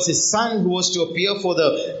disturbed because his son, who was to appear for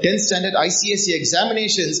the 10th standard ICSE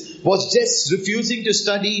examinations, was just refusing to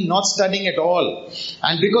study, not studying at all.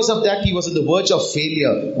 And because of that, he was on the verge of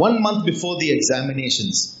failure 1 month before the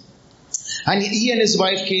examinations. And he and his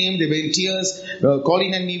wife came, they were in tears.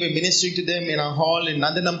 Colleen and me were ministering to them in our hall in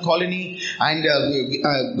Nandanam colony. And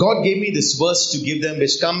God gave me this verse to give them,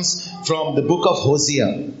 which comes from the book of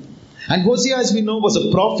Hosea. And Hosea, as we know, was a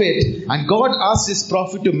prophet. And God asked this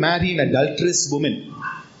prophet to marry an adulterous woman.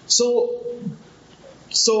 So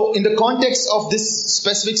in the context of this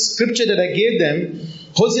specific scripture that I gave them,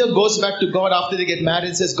 Hosea goes back to God after they get married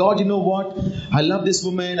and says, God, you know what? I love this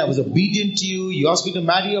woman. I was obedient to you. You asked me to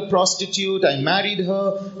marry a prostitute. I married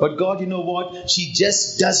her. But God, you know what? She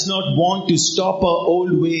just does not want to stop her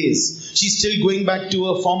old ways. She's still going back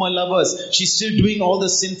to her former lovers. She's still doing all the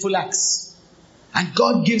sinful acts. And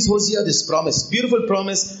God gives Hosea this promise. Beautiful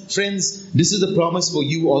promise. Friends, this is the promise for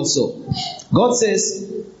you also. God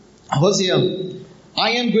says, Hosea, I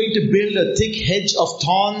am going to build a thick hedge of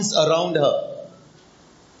thorns around her,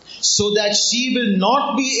 so that she will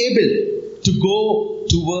not be able to go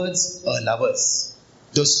towards her lovers.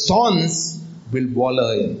 Those thorns will wall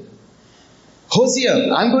her in.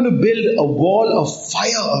 Hosea, I'm going to build a wall of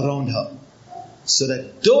fire around her, so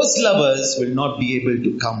that those lovers will not be able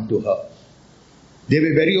to come to her. They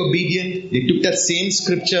were very obedient. They took that same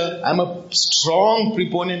scripture. I'm a strong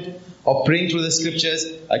proponent of praying through the scriptures.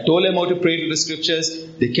 I told them how to pray through the scriptures.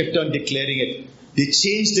 They kept on declaring it. They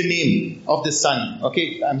changed the name of the son.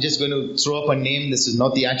 Okay, I'm just going to throw up a name. This is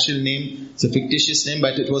not the actual name. It's a fictitious name,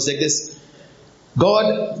 but it was like this.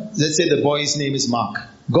 God, let's say the boy's name is Mark.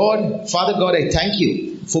 God, Father God, I thank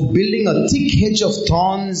you for building a thick hedge of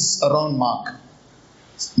thorns around Mark.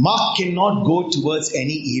 Mark cannot go towards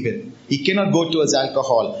any evil. He cannot go towards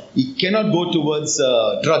alcohol. He cannot go towards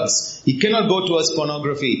drugs. He cannot go towards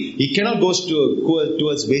pornography. He cannot go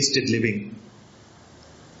towards wasted living.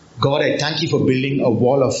 God, I thank you for building a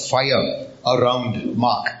wall of fire around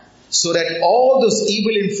Mark, so that all those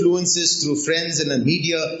evil influences through friends and the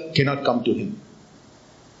media cannot come to him.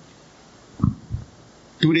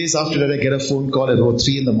 2 days after that, I get a phone call at about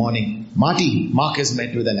 3 in the morning. Marty, Mark has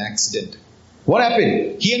met with an accident. What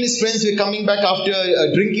happened? He and his friends were coming back after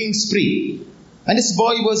a drinking spree. And this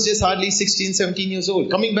boy was just hardly 16, 17 years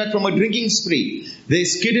old, coming back from a drinking spree. They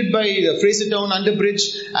skidded by the Frasertown underbridge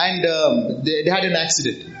and they had an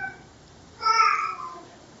accident.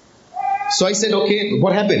 So I said, okay,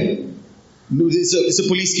 what happened? It's a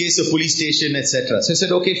police case, a police station, etc. So I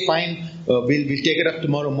said, okay, fine, we'll take it up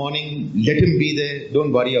tomorrow morning. Let him be there.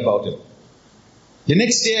 Don't worry about him. The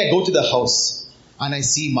next day I go to the house and I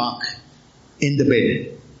see Mark in the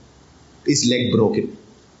bed. His leg broken.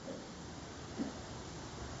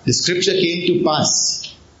 The scripture came to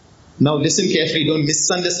pass. Now listen carefully, don't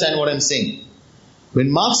misunderstand what I'm saying. When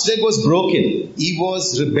Mark's leg was broken, he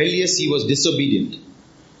was rebellious, he was disobedient.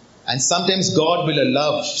 And sometimes God will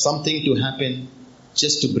allow something to happen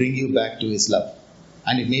just to bring you back to His love.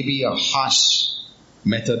 And it may be a harsh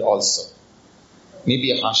method also.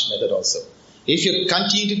 Maybe a harsh method also. If you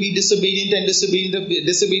continue to be disobedient,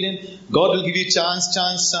 God will give you chance.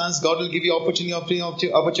 God will give you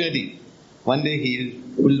opportunity. One day He'll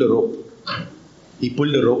pull the rope. He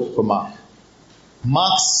pulled the rope for Mark.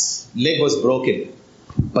 Mark's leg was broken,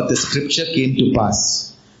 but the scripture came to pass.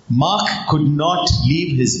 Mark could not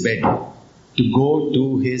leave his bed to go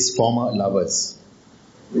to his former lovers.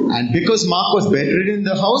 And because Mark was bedridden in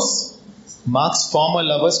the house, Mark's former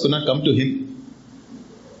lovers could not come to him.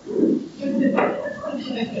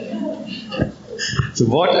 So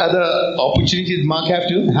what other opportunities did Mark have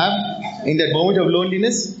to have in that moment of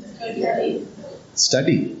loneliness?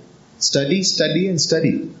 Study.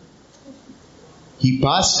 He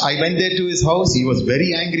passed, I went there to his house, he was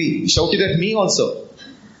very angry. He shouted at me also.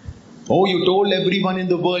 Oh, you told everyone in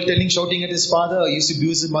the world, shouting at his father, he used to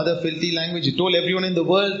abuse his mother, filthy language. You told everyone in the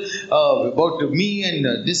world about me,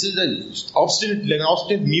 and this is an obstinate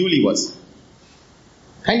mule he was.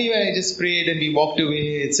 Anyway, I just prayed and we walked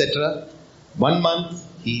away, etc. 1 month,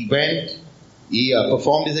 he went, he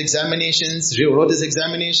performed his examinations, wrote his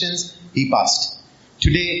examinations, he passed.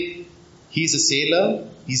 Today, he's a sailor,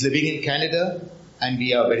 he's living in Canada, and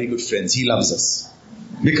we are very good friends. He loves us.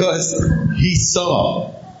 Because he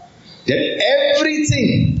saw that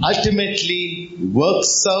everything ultimately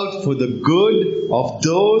works out for the good of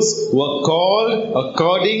those who are called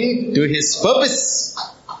according to his purpose.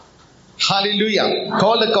 Hallelujah.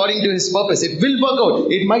 Called according to his purpose. It will work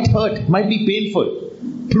out. It might hurt. It might be painful.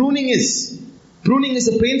 Pruning is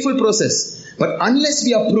a painful process. But unless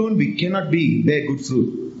we are pruned, we cannot bear good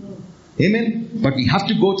fruit. Amen. But we have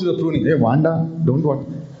to go through the pruning. Hey, Wanda, don't want.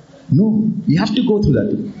 No, we have to go through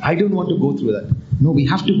that. I don't want to go through that. No, we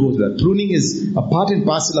have to go through that. Pruning is a part and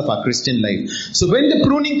parcel of our Christian life. So when the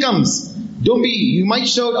pruning comes, you might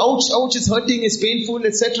shout, ouch, ouch, it's hurting, it's painful,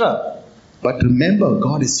 etc. But remember,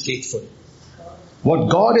 God is faithful. What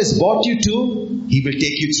God has brought you to, He will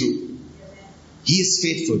take you through. He is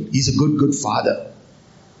faithful. He's a good, good Father.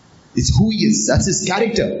 It's who He is. That's His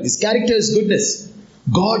character. His character is goodness.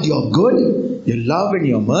 God, you're good. Your love and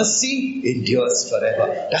your mercy endures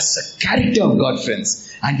forever. That's the character of God,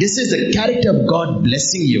 friends. And this is the character of God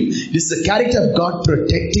blessing you. This is the character of God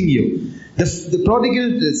protecting you. The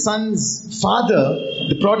prodigal son's father,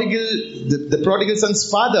 the prodigal son's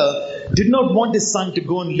father did not want his son to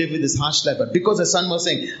go and live with his harsh life. But because the son was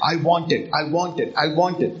saying, I want it,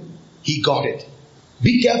 he got it.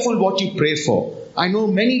 Be careful what you pray for. I know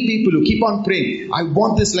many people who keep on praying, I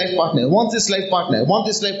want this life partner, I want this life partner, I want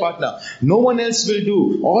this life partner. No one else will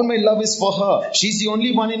do. All my love is for her. She's the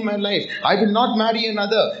only one in my life. I will not marry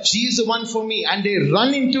another. She is the one for me. And they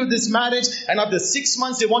run into this marriage, and after 6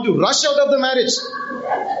 months they want to rush out of the marriage.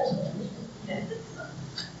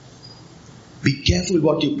 Be careful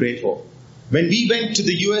what you pray for. When we went to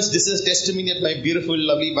the US, this is testimony that my beautiful,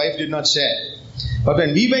 lovely wife did not share. But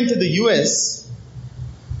when we went to the US,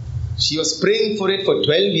 she was praying for it for 12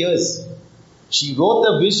 years. She wrote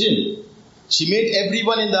the vision. She made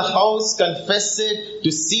everyone in the house confess it,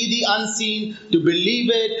 to see the unseen, to believe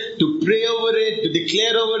it, to pray over it, to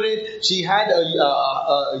declare over it. She had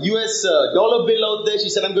a US dollar bill out there. She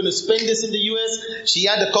said, I'm going to spend this in the US. She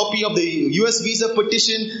had a copy of the US visa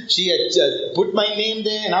petition. She had put my name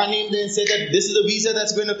there and our name there and said that this is a visa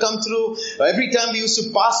that's going to come through. Every time we used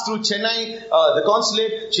to pass through Chennai, the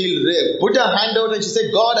consulate, she'll put her hand out and she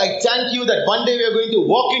said, God, I thank you that one day we are going to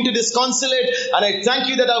walk into this consulate, and I thank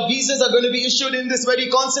you that our visas are going to be issued in this very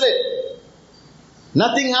consulate.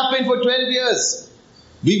 Nothing happened for 12 years.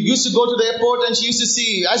 We used to go to the airport and she used to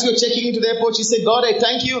see, as we were checking into the airport, she said, God, I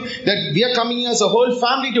thank you that we are coming here as a whole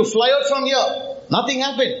family to fly out from here. Nothing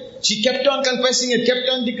happened. She kept on confessing it, kept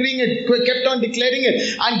on decreeing it, kept on declaring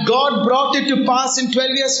it. And God brought it to pass in 12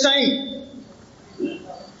 years' time.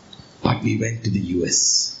 But we went to the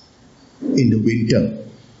US in the winter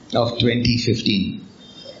of 2015.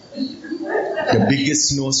 The biggest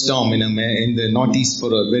snowstorm in the northeast for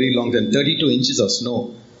a very long time. 32 inches of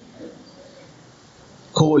snow.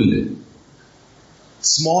 Cold.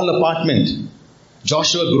 Small apartment.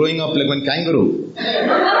 Joshua growing up like one kangaroo.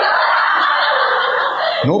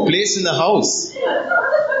 No place in the house.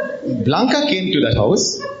 Blanca came to that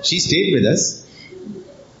house. She stayed with us.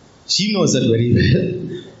 She knows that very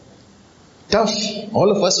well. Tough.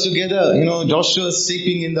 All of us together. Joshua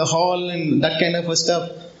sleeping in the hall and that kind of stuff.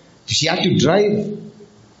 She had to drive.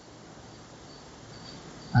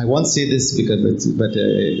 I won't say this because, but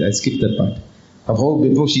I skipped that part. Of how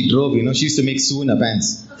before she drove, she used to make Sue in her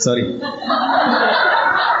pants. Sorry.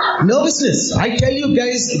 Nervousness. I tell you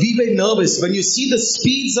guys, we were nervous. When you see the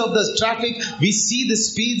speeds of the traffic, we see the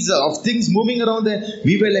speeds of things moving around there,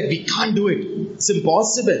 we were like, we can't do it. It's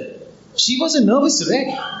impossible. She was a nervous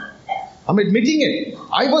wreck. I'm admitting it.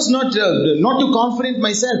 I was not too confident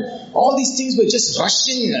myself. All these things were just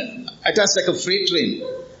rushing at us like a freight train.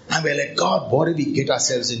 And we're like, God, what did we get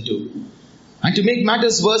ourselves into? And to make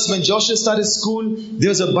matters worse, when Joshua started school, there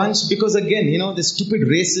was a bunch, because again, the stupid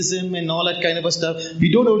racism and all that kind of stuff.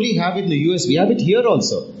 We don't only have it in the US, we have it here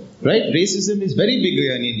also. Right? Racism is very big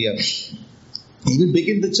here in India. Even big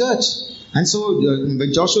in the church. And so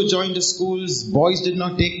when Joshua joined the schools, boys did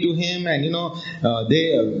not take to him, and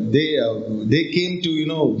they came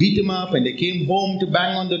to beat him up, and they came home to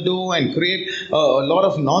bang on the door and create a lot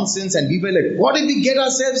of nonsense. And we were like, what did we get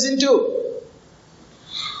ourselves into?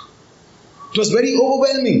 It was very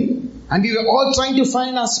overwhelming, and we were all trying to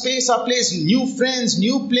find our space, our place, new friends,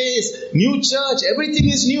 new place, new church. Everything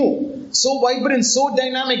is new, so vibrant, so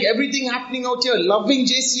dynamic. Everything happening out here, loving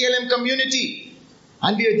JCLM community.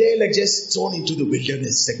 And we were there like just thrown into the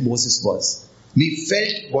wilderness like Moses was. We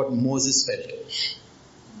felt what Moses felt.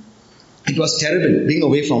 It was terrible, being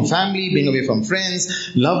away from family, being away from friends,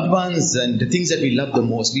 loved ones, and the things that we loved the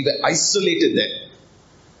most. We were isolated there.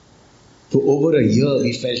 For over a year,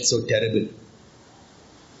 we felt so terrible.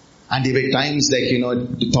 And there were times like,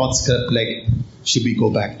 the thoughts crept like, should we go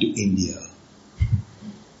back to India?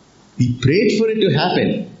 We prayed for it to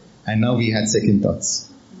happen, and now we had second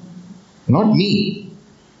thoughts. Not me,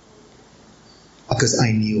 because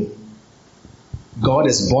I knew God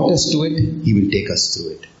has brought us to it, He will take us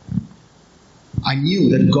through it. I knew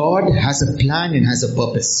that God has a plan and has a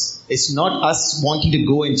purpose. It's not us wanting to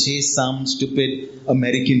go and chase some stupid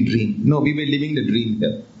American dream. No, we were living the dream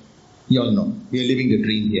here. You all know, we are living the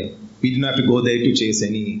dream here. We didn't have to go there to chase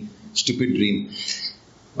any stupid dream.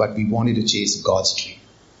 But we wanted to chase God's dream.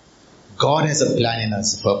 God has a plan and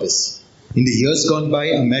has a purpose. In the years gone by,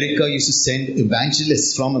 America used to send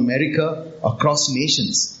evangelists from America across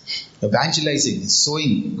nations, evangelizing and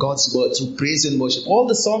sowing God's word through praise and worship. All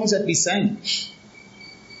the songs that we sang,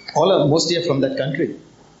 mostly are from that country.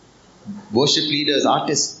 Worship leaders,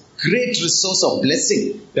 artists, great resource of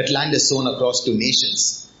blessing that land has sown across to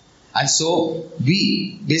nations. And so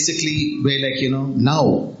we basically were like,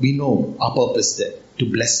 now we know our purpose there, to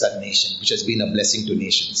bless that nation, which has been a blessing to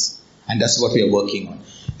nations. And that's what we are working on.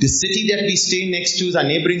 The city that we stay next to is our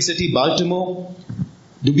neighboring city, Baltimore.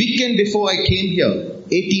 The weekend before I came here,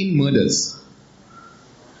 18 murders.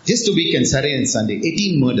 Just the weekend, Saturday and Sunday,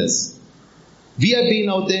 18 murders. We have been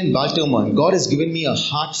out there in Baltimore, and God has given me a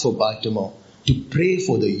heart for Baltimore, to pray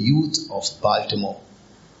for the youth of Baltimore.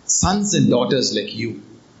 Sons and daughters like you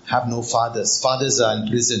have no fathers. Fathers are in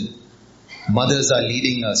prison. Mothers are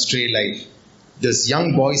leading a stray life. Those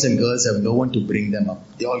young boys and girls have no one to bring them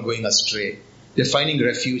up. They're all going astray. They're finding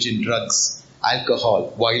refuge in drugs,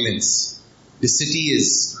 alcohol, violence. The city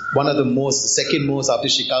is the second most after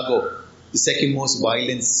Chicago, the second most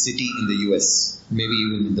violent city in the US, maybe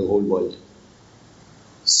even in the whole world.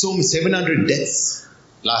 So 700 deaths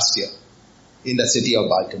last year in the city of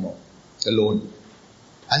Baltimore alone.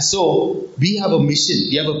 And so we have a mission,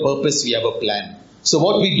 we have a purpose, we have a plan. So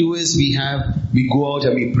what we do is we go out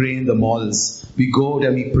and we pray in the malls. We go out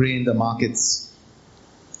and we pray in the markets.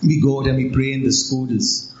 We go out and we pray in the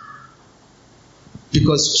schools.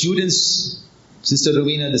 Because students, Sister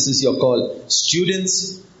Ravina, this is your call.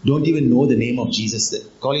 Students don't even know the name of Jesus.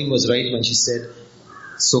 Colleen was right when she said,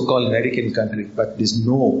 so-called American country, but there's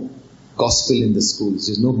no gospel in the schools.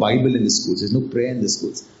 There's no Bible in the schools. There's no prayer in the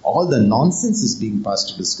schools. All the nonsense is being passed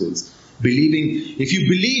to the schools.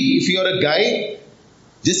 If you're a guy,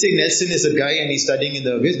 just say Nelson is a guy and he's studying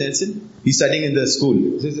where's Nelson? He's studying in the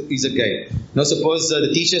school. He's a guy. Now suppose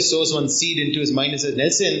the teacher sows one seed into his mind and says,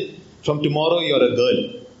 Nelson, from tomorrow you're a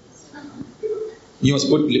girl. You must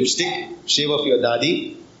put lipstick, shave off your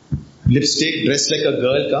dadi, lipstick, dress like a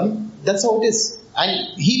girl, come. That's how it is.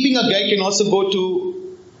 And he being a guy can also go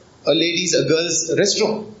to a girl's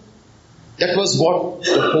restaurant. That was what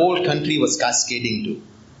the whole country was cascading to.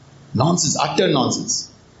 Nonsense, utter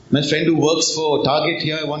nonsense. My friend who works for Target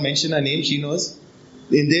here, I won't mention her name, she knows.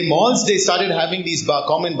 In their malls, they started having these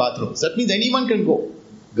common bathrooms. That means anyone can go.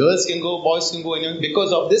 Girls can go, boys can go, anyone,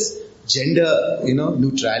 because of this gender,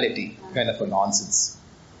 neutrality kind of a nonsense.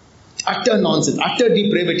 Utter nonsense, utter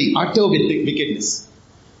depravity, utter wickedness.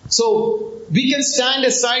 So, we can stand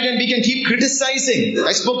aside and we can keep criticizing.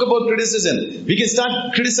 I spoke about criticism. We can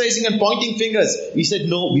start criticizing and pointing fingers. We said,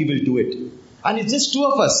 no, we will do it. And it's just two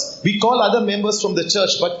of us. We call other members from the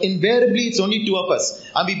church, but invariably it's only two of us.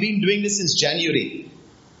 And we've been doing this since January.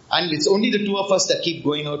 And it's only the two of us that keep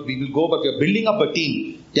going out. We will go, but we're building up a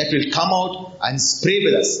team that will come out and pray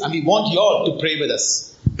with us. And we want you all to pray with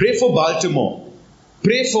us. Pray for Baltimore.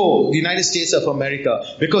 Pray for the United States of America.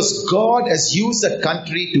 Because God has used the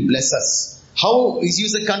country to bless us. How He's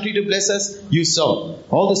used the country to bless us? You saw.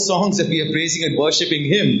 All the songs that we are praising and worshipping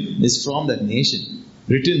Him is from that nation.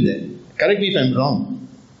 Written there. Correct me if I'm wrong.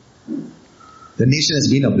 The nation has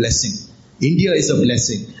been a blessing. India is a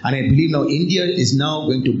blessing. And I believe now India is now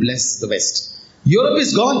going to bless the West. Europe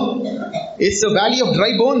is gone. It's a valley of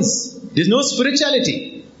dry bones. There's no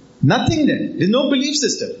spirituality. Nothing there. There's no belief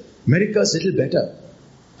system. America is a little better.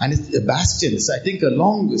 And it's a bastion. It's, I think,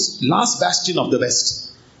 last bastion of the West.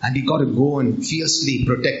 And we got to go and fiercely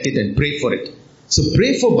protect it and pray for it. So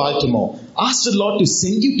pray for Baltimore. Ask the Lord to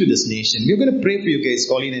send you to this nation. We're going to pray for you guys,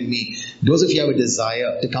 Colleen and me. Those of you who have a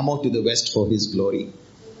desire to come out to the West for His glory.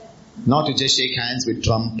 Not to just shake hands with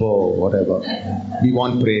Trump or whatever. We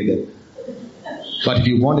won't pray there. But if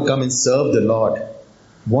you want to come and serve the Lord,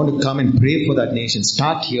 want to come and pray for that nation,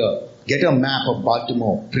 start here. Get a map of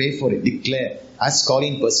Baltimore. Pray for it. Declare. As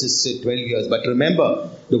Colleen persisted 12 years. But remember,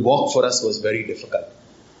 the walk for us was very difficult.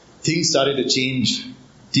 Things started to change.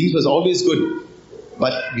 Things was always good.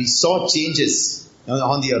 But we saw changes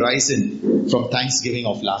on the horizon from Thanksgiving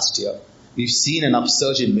of last year. We've seen an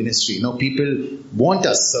upsurge in ministry. Now people want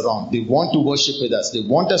us around. They want to worship with us. They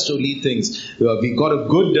want us to lead things. We got a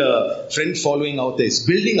good friend following out there. It's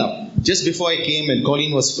building up. Just before I came and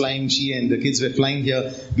Colleen was flying, she and the kids were flying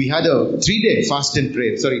here. We had a 2-day fast and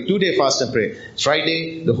pray.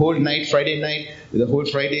 Friday, the whole night, Friday night, the whole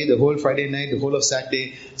Friday, the whole Friday night, the whole of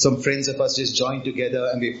Saturday. Some friends of us just joined together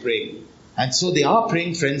and we prayed. And so they are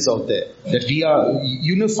praying friends out there that we are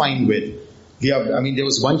unifying with. There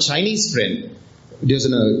was one Chinese friend. There was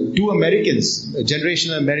 2 Americans,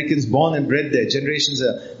 generational Americans born and bred there, generations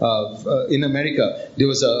in America. There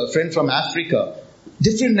was a friend from Africa.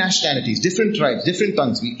 Different nationalities, different tribes, different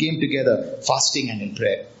tongues. We came together fasting and in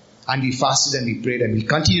prayer. And we fasted and we prayed and we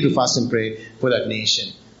continue to fast and pray for that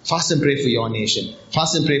nation. Fast and pray for your nation.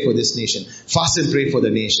 Fast and pray for this nation. Fast and pray for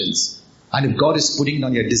the nations. And if God is putting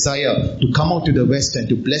on your desire to come out to the west and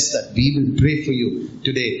to bless that, we will pray for you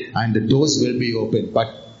today and the doors will be open.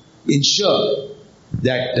 But ensure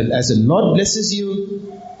that as the Lord blesses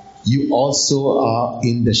you, you also are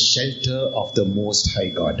in the shelter of the Most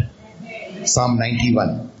High God. Psalm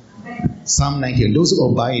 91. Psalm 91. Those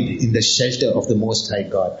who abide in the shelter of the Most High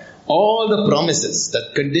God. All the promises,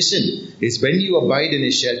 that condition is when you abide in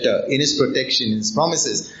His shelter, in His protection, in His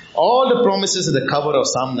promises. All the promises in the cover of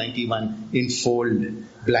Psalm 91 enfold,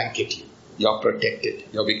 blanket you. You're protected.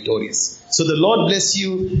 You're victorious. So the Lord bless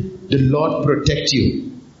you. The Lord protect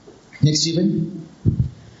you. Next, Stephen.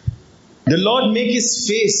 The Lord make His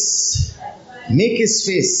face. Make His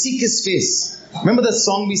face. Seek His face. Remember the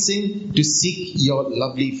song we sing? To seek your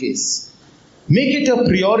lovely face. Make it a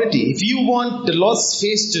priority. If you want the Lord's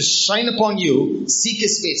face to shine upon you, seek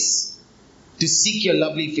His face. To seek your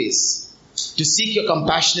lovely face. To seek your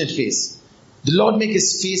compassionate face. The Lord make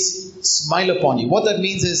His face smile upon you. What that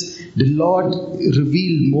means is the Lord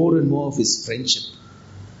reveal more and more of His friendship.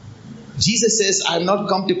 Jesus says, I have not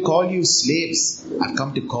come to call you slaves. I have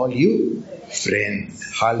come to call you friend.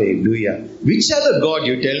 Hallelujah. Which other God,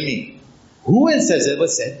 you tell me? Who else has ever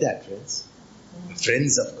said that, friends?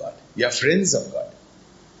 Friends of God. You are friends of God.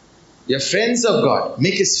 You are friends of God.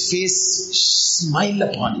 Make His face smile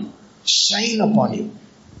upon you. Shine upon you.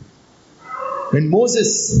 When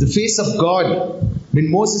Moses, the face of God, when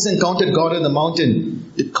Moses encountered God on the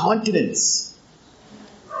mountain, the countenance,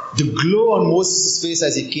 the glow on Moses' face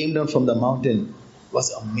as he came down from the mountain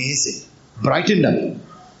was amazing. Brightened up.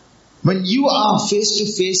 When you are face to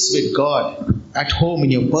face with God at home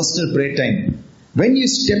in your personal prayer time, when you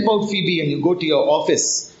step out, Phoebe, and you go to your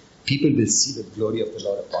office, people will see the glory of the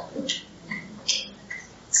Lord upon you.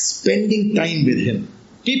 Spending time with Him.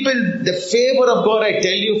 People, the favor of God, I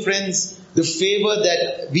tell you, friends, the favor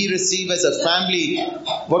that we receive as a family,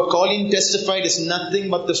 what Colleen testified, is nothing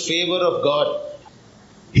but the favor of God.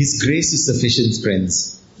 His grace is sufficient,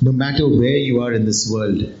 friends. No matter where you are in this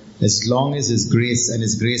world, as long as His grace, and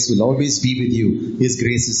His grace will always be with you, His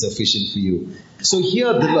grace is sufficient for you. So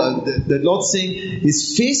here the Lord saying,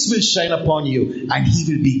 His face will shine upon you and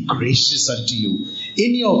He will be gracious unto you.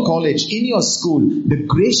 In your college, in your school, the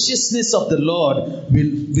graciousness of the Lord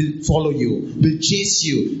will follow you, will chase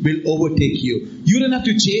you, will overtake you. You don't have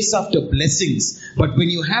to chase after blessings, but when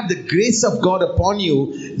you have the grace of God upon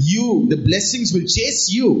you, the blessings will chase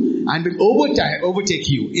you and will overtake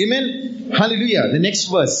you. Amen? Hallelujah. The next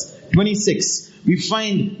verse, 26. We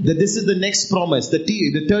find that this is the next promise, the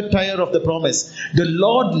third tier of the promise. The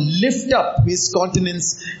Lord lift up His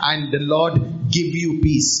countenance and the Lord give you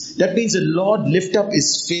peace. That means the Lord lift up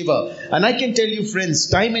His favor. And I can tell you, friends,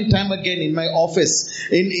 time and time again in my office,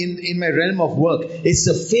 in my realm of work, it's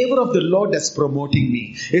the favor of the Lord that's promoting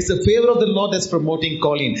me. It's the favor of the Lord that's promoting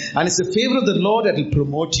Colleen. And it's the favor of the Lord that will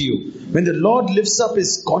promote you. When the Lord lifts up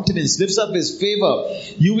His countenance, lifts up His favor,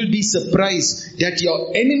 you will be surprised that your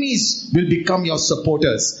enemies will become your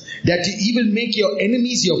supporters. That He will make your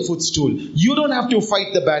enemies your footstool. You don't have to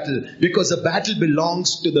fight the battle because the battle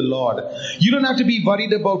belongs to the Lord. You don't have to be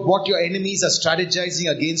worried about what your enemies are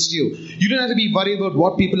strategizing against you. You don't have to be worried about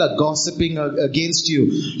what people are gossiping against you.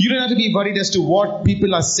 You don't have to be worried as to what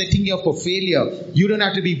people are setting you up for failure. You don't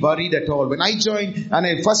have to be worried at all. When I joined and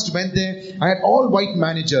I first went there, I had all white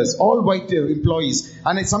managers, all white employees,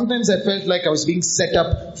 and sometimes I felt like I was being set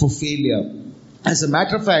up for failure. As a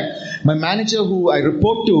matter of fact, my manager who I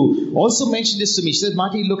report to also mentioned this to me. She said,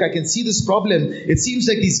 Marty, look, I can see this problem. It seems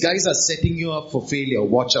like these guys are setting you up for failure.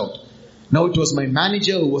 Watch out. Now it was my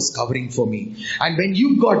manager who was covering for me. And when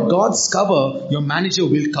you got God's cover, your manager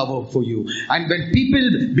will cover for you. And when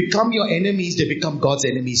people become your enemies, they become God's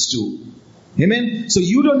enemies too. Amen. So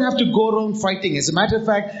you don't have to go around fighting. As a matter of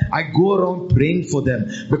fact, I go around praying for them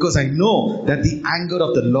because I know that the anger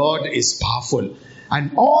of the Lord is powerful.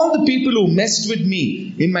 And all the people who messed with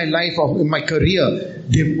me in my life or in my career,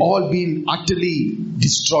 they've all been utterly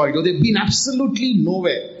destroyed, or they've been absolutely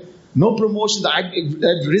nowhere. No promotion. I've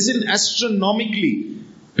risen astronomically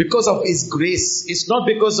because of His grace. It's not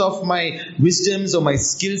because of my wisdoms or my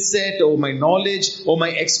skill set or my knowledge or my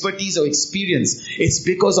expertise or experience. It's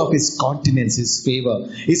because of His countenance, His favor.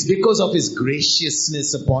 It's because of His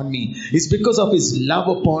graciousness upon me. It's because of His love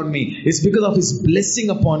upon me. It's because of His blessing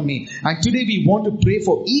upon me. And today we want to pray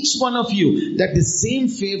for each one of you that the same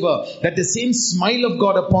favor, that the same smile of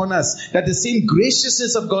God upon us, that the same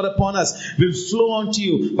graciousness of God upon us will flow onto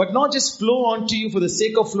you. But not just flow onto you for the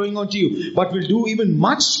sake of flowing onto you, but will do even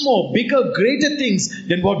much more, bigger, greater things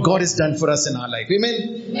than what God has done for us in our life.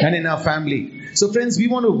 Amen? And in our family. So friends, we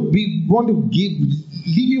want to leave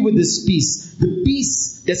you with this peace. The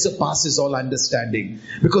peace that surpasses all understanding.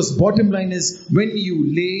 Because bottom line is, when you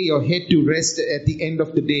lay your head to rest at the end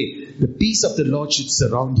of the day, the peace of the Lord should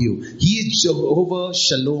surround you. He is Jehovah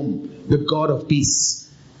Shalom, the God of peace.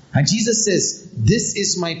 And Jesus says, this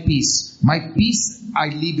is my peace. My peace I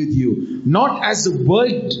leave with you. Not as the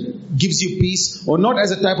world gives you peace, or not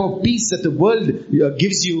as a type of peace that the world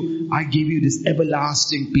gives you. I give you this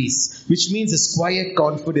everlasting peace, which means this quiet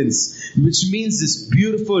confidence, which means this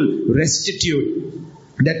beautiful restitude.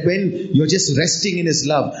 That when you're just resting in His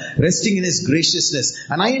love, resting in His graciousness.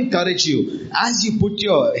 And I encourage you, as you put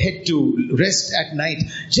your head to rest at night,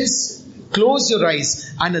 just close your eyes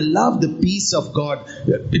and allow the peace of God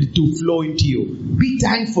to flow into you. Be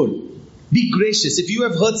thankful. Be gracious. If you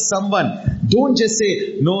have hurt someone, don't just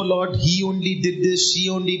say, no Lord, he only did this, she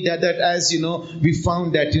only did that. As we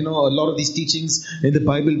found that, a lot of these teachings in the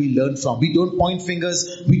Bible we learn from. We don't point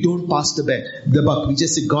fingers. We don't pass the buck. We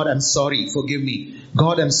just say, God, I'm sorry. Forgive me.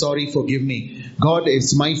 God, I'm sorry. Forgive me. God,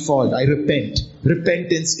 it's my fault. I repent.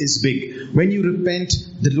 Repentance is big. When you repent,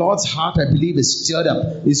 the Lord's heart, I believe, is stirred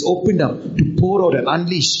up, is opened up to pour out and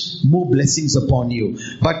unleash more blessings upon you.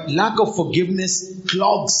 But lack of forgiveness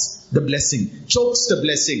clogs the blessing, chokes the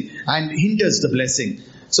blessing, and hinders the blessing.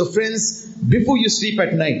 So friends, before you sleep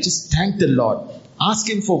at night, just thank the Lord. Ask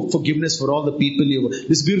Him for forgiveness for all the people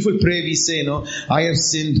this beautiful prayer we say, I have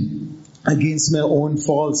sinned against my own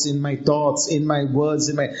faults, in my thoughts, in my words,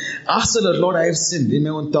 ask the Lord, I have sinned in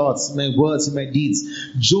my own thoughts, my words, in my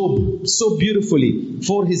deeds. Job, so beautifully,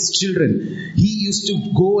 for his children, he used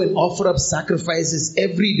to go and offer up sacrifices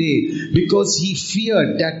every day because he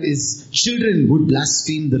feared that his children would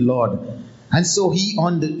blaspheme the Lord. And so he,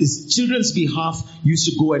 on his children's behalf,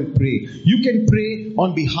 used to go and pray. You can pray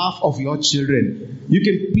on behalf of your children. You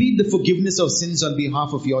can plead the forgiveness of sins on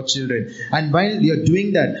behalf of your children. And while you're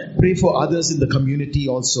doing that, pray for others in the community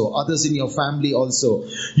also, others in your family also.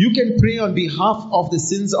 You can pray on behalf of the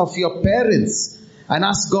sins of your parents and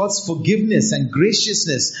ask God's forgiveness and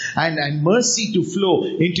graciousness and mercy to flow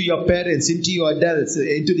into your parents, into your adults,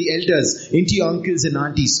 into the elders, into your uncles and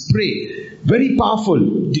aunties. Pray. Very powerful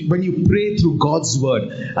when you pray through God's word.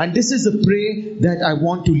 And this is a prayer that I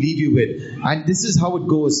want to leave you with. And this is how it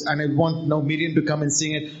goes. And I want now Miriam to come and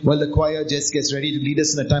sing it while the choir just gets ready to lead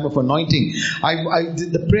us in a time of anointing.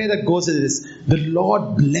 The prayer that goes is this: the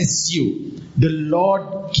Lord bless you. The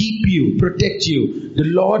Lord keep you, protect you. The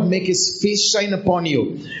Lord make His face shine upon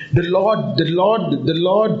you. The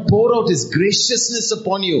Lord pour out His graciousness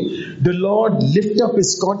upon you. The Lord lift up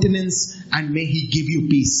His countenance and may He give you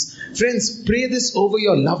peace. Friends, pray this over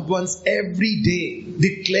your loved ones every day.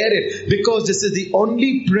 Declare it, because this is the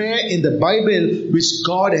only prayer in the Bible which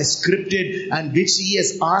God has scripted and which He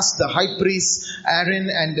has asked the high priest Aaron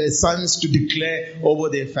and their sons to declare over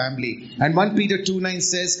their family. And 1 Peter 2:9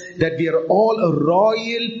 says that we are all a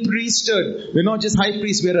royal priesthood. We're not just high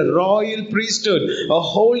priests, we're a royal priesthood, a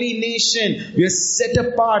holy nation. We are set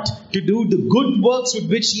apart to do the good works with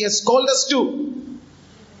which He has called us to.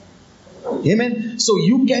 Amen. So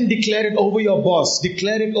you can declare it over your boss.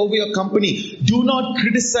 Declare it over your company. Do not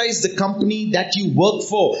criticize the company that you work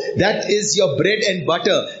for. That is your bread and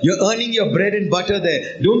butter. You're earning your bread and butter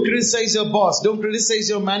there. Don't criticize your boss. Don't criticize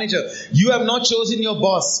your manager. You have not chosen your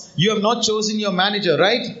boss. You have not chosen your manager,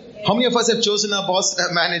 right? How many of us have chosen our boss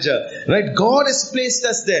and manager? Right? God has placed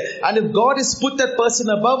us there. And if God has put that person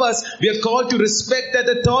above us, we are called to respect that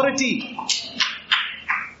authority.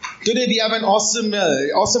 Today we have an awesome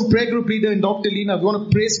prayer group leader in Dr. Lina. We want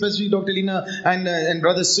to pray especially Dr. Lina and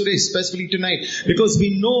Brother Suresh specifically tonight, because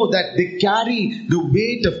we know that they carry the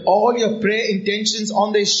weight of all your prayer intentions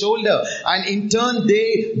on their shoulder, and in turn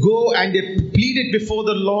they go and they plead it before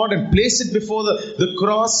the Lord and place it before the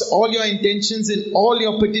cross, all your intentions and all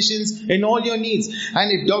your petitions and all your needs.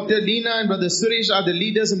 And if Dr. Lina and Brother Suresh are the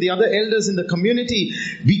leaders and the other elders in the community,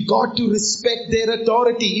 we got to respect their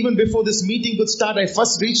authority. Even before this meeting could start, I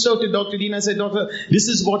first reached out to Dr. Lina and said, Doctor, this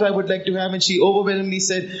is what I would like to have. And she overwhelmingly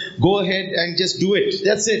said, go ahead and just do it.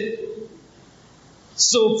 That's it.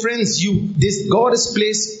 So friends, God has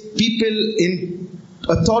placed people in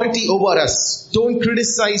authority over us. Don't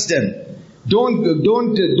criticize them. Don't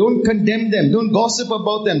condemn them. Don't gossip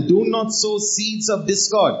about them. Do not sow seeds of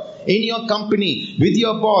discord in your company, with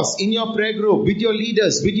your boss, in your prayer group, with your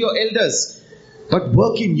leaders, with your elders. But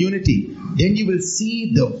work in unity. Then you will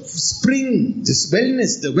see the spring,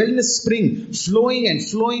 the wellness spring flowing and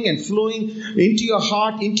flowing and flowing into your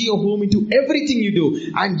heart, into your home, into everything you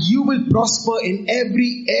do. And you will prosper in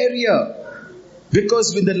every area.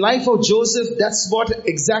 Because in the life of Joseph, that's what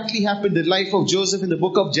exactly happened. The life of Joseph in the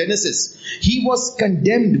book of Genesis. He was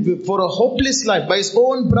condemned for a hopeless life by his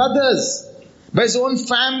own brothers, by his own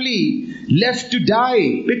family, left to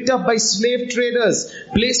die, picked up by slave traders,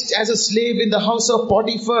 placed as a slave in the house of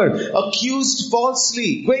Potiphar, accused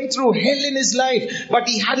falsely, going through hell in his life. But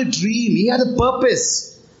he had a dream, he had a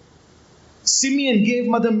purpose. Simeon gave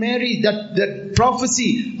Mother Mary that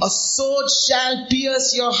prophecy, a sword shall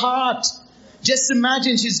pierce your heart. Just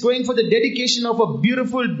imagine, she's going for the dedication of a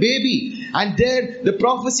beautiful baby. And there the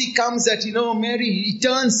prophecy comes that, Mary, he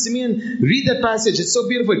turns, Simeon, read that passage. It's so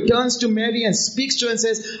beautiful. He turns to Mary and speaks to her and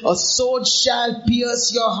says, a sword shall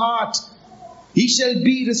pierce your heart. He shall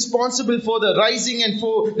be responsible for the rising and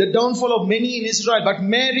for the downfall of many in Israel. But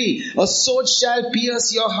Mary, a sword shall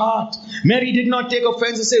pierce your heart. Mary did not take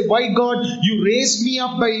offense and say, why God, you raised me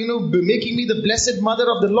up by, making me the blessed mother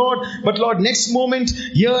of the Lord. But Lord, next moment,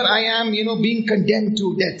 here I am, being condemned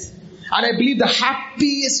to death. And I believe the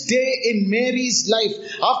happiest day in Mary's life,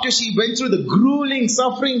 after she went through the grueling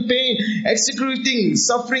suffering, pain, excruciating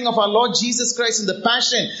suffering of our Lord Jesus Christ in the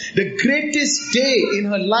Passion, the greatest day in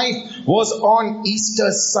her life was on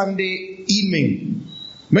Easter Sunday evening,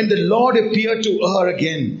 when the Lord appeared to her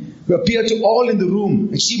again. Appeared to all in the room.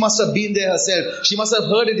 And she must have been there herself. She must have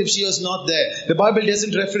heard it if she was not there. The Bible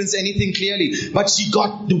doesn't reference anything clearly. But she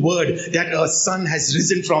got the word that her son has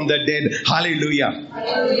risen from the dead. Hallelujah.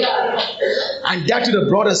 Hallelujah. And that would have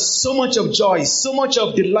brought her so much of joy, so much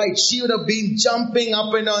of delight. She would have been jumping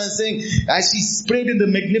up and down and saying, as she prayed in the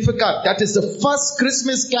Magnificat, that is the first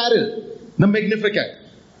Christmas carol, the Magnificat.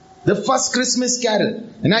 The first Christmas carol.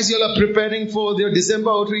 And as you all are preparing for your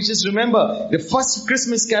December outreaches, remember, the first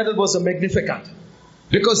Christmas carol was a Magnificat.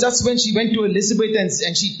 Because that's when she went to Elizabeth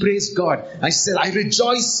and she praised God. And she said, I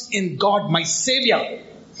rejoice in God, my Savior.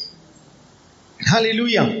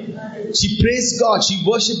 Hallelujah. She praised God. She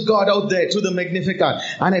worshipped God out there through the Magnificat.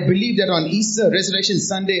 And I believe that on Easter, Resurrection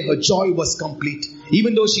Sunday, her joy was complete.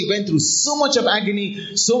 Even though she went through so much of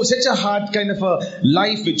agony, such a hard kind of a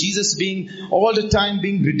life with Jesus being all the time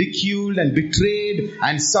being ridiculed and betrayed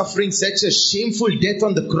and suffering such a shameful death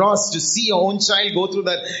on the cross. To see your own child go through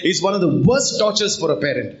that is one of the worst tortures for a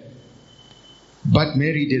parent. But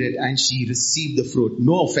Mary did it and she received the fruit.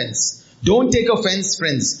 No offense. Don't take offense,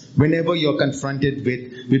 friends, whenever you're confronted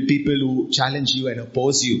with people who challenge you and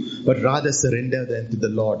oppose you, but rather surrender them to the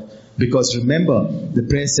Lord. Because remember, the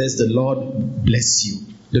prayer says, the Lord bless you.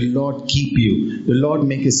 The Lord keep you. The Lord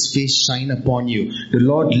make His face shine upon you. The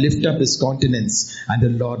Lord lift up His countenance and the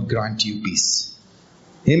Lord grant you peace.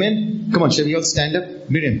 Amen? Come on, shall we all stand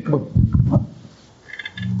up? Miriam, come on.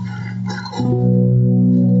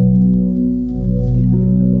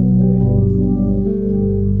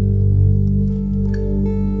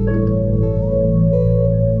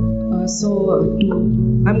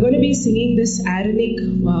 I'm going to be singing this Aaronic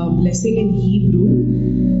blessing in Hebrew.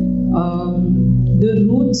 The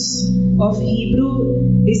roots of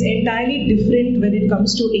Hebrew is entirely different when it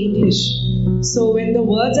comes to English. So when the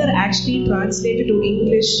words are actually translated to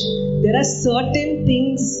English, there are certain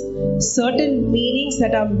things, certain meanings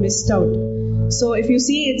that are missed out. So if you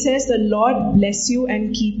see, it says, the Lord bless you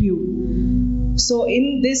and keep you. So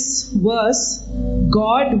in this verse,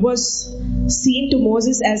 God was seen to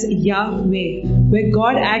Moses as Yahweh, where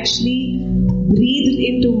God actually breathed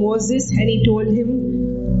into Moses and He told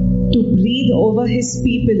him to breathe over His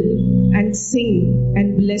people and sing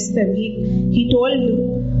and bless them. He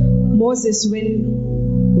told Moses,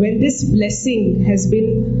 when this blessing has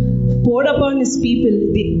been poured upon His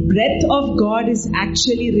people, the breath of God is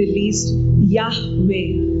actually released,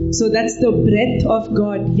 Yahweh. So that's the breath of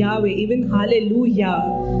God, Yahweh. Even hallelujah,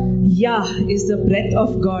 Yah is the breath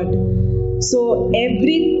of God. So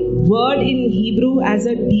every word in Hebrew has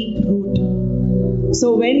a deep root.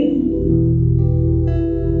 So when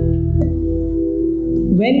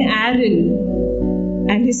Aaron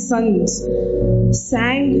and his sons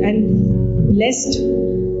sang and blessed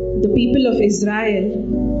the people of Israel,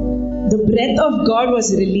 the breath of God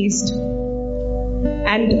was released.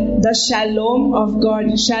 And the shalom of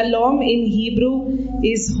God, shalom in Hebrew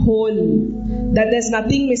is whole, that there's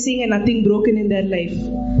nothing missing and nothing broken in their life.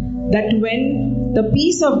 That when the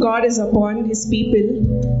peace of God is upon His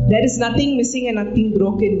people, there is nothing missing and nothing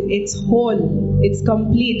broken. It's whole, it's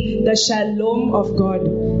complete, the shalom of God.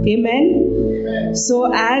 Amen?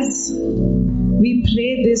 So as we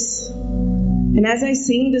pray this, and as I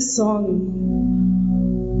sing this song,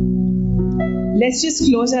 let's just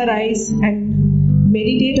close our eyes and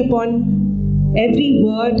meditate upon every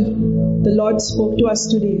word the Lord spoke to us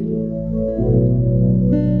today.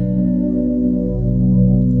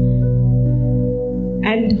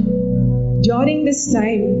 And during this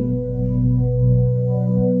time,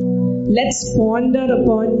 let's ponder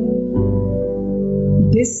upon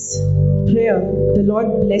this prayer. The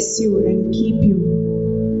Lord bless you and keep you.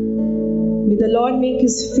 May the Lord make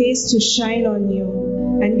His face to shine on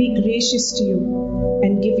you and be gracious to you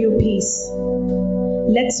and give you peace.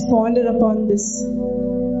 Let's ponder upon this.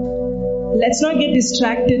 Let's not get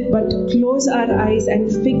distracted, but close our eyes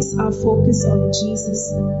and fix our focus on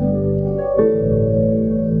Jesus.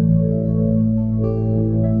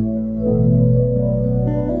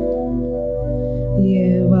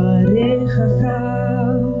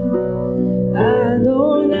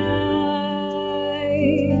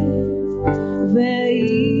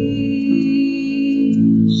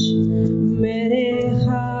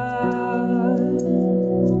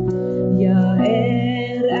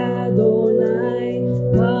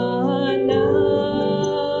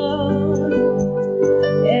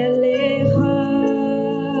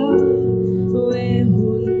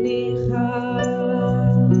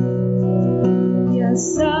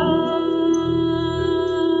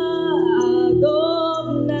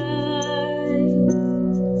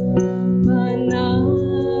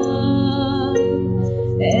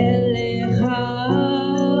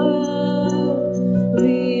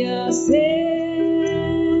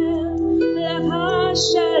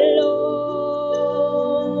 Hashem.